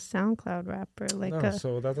of like a SoundCloud rapper.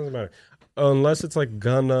 So that doesn't matter. Unless it's like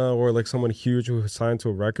Gunna or like someone huge who signed to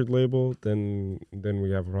a record label, then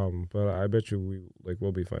we have a problem. But I bet you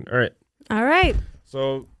we'll be fine. All right.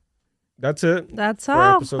 So... That's it. That's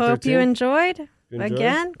all. Hope you enjoyed.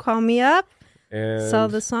 Again, call me up. And sell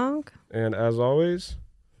the song. And as always,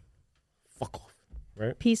 fuck off.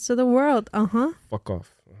 Right? Peace to the world. Fuck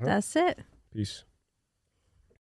off. That's it. Peace.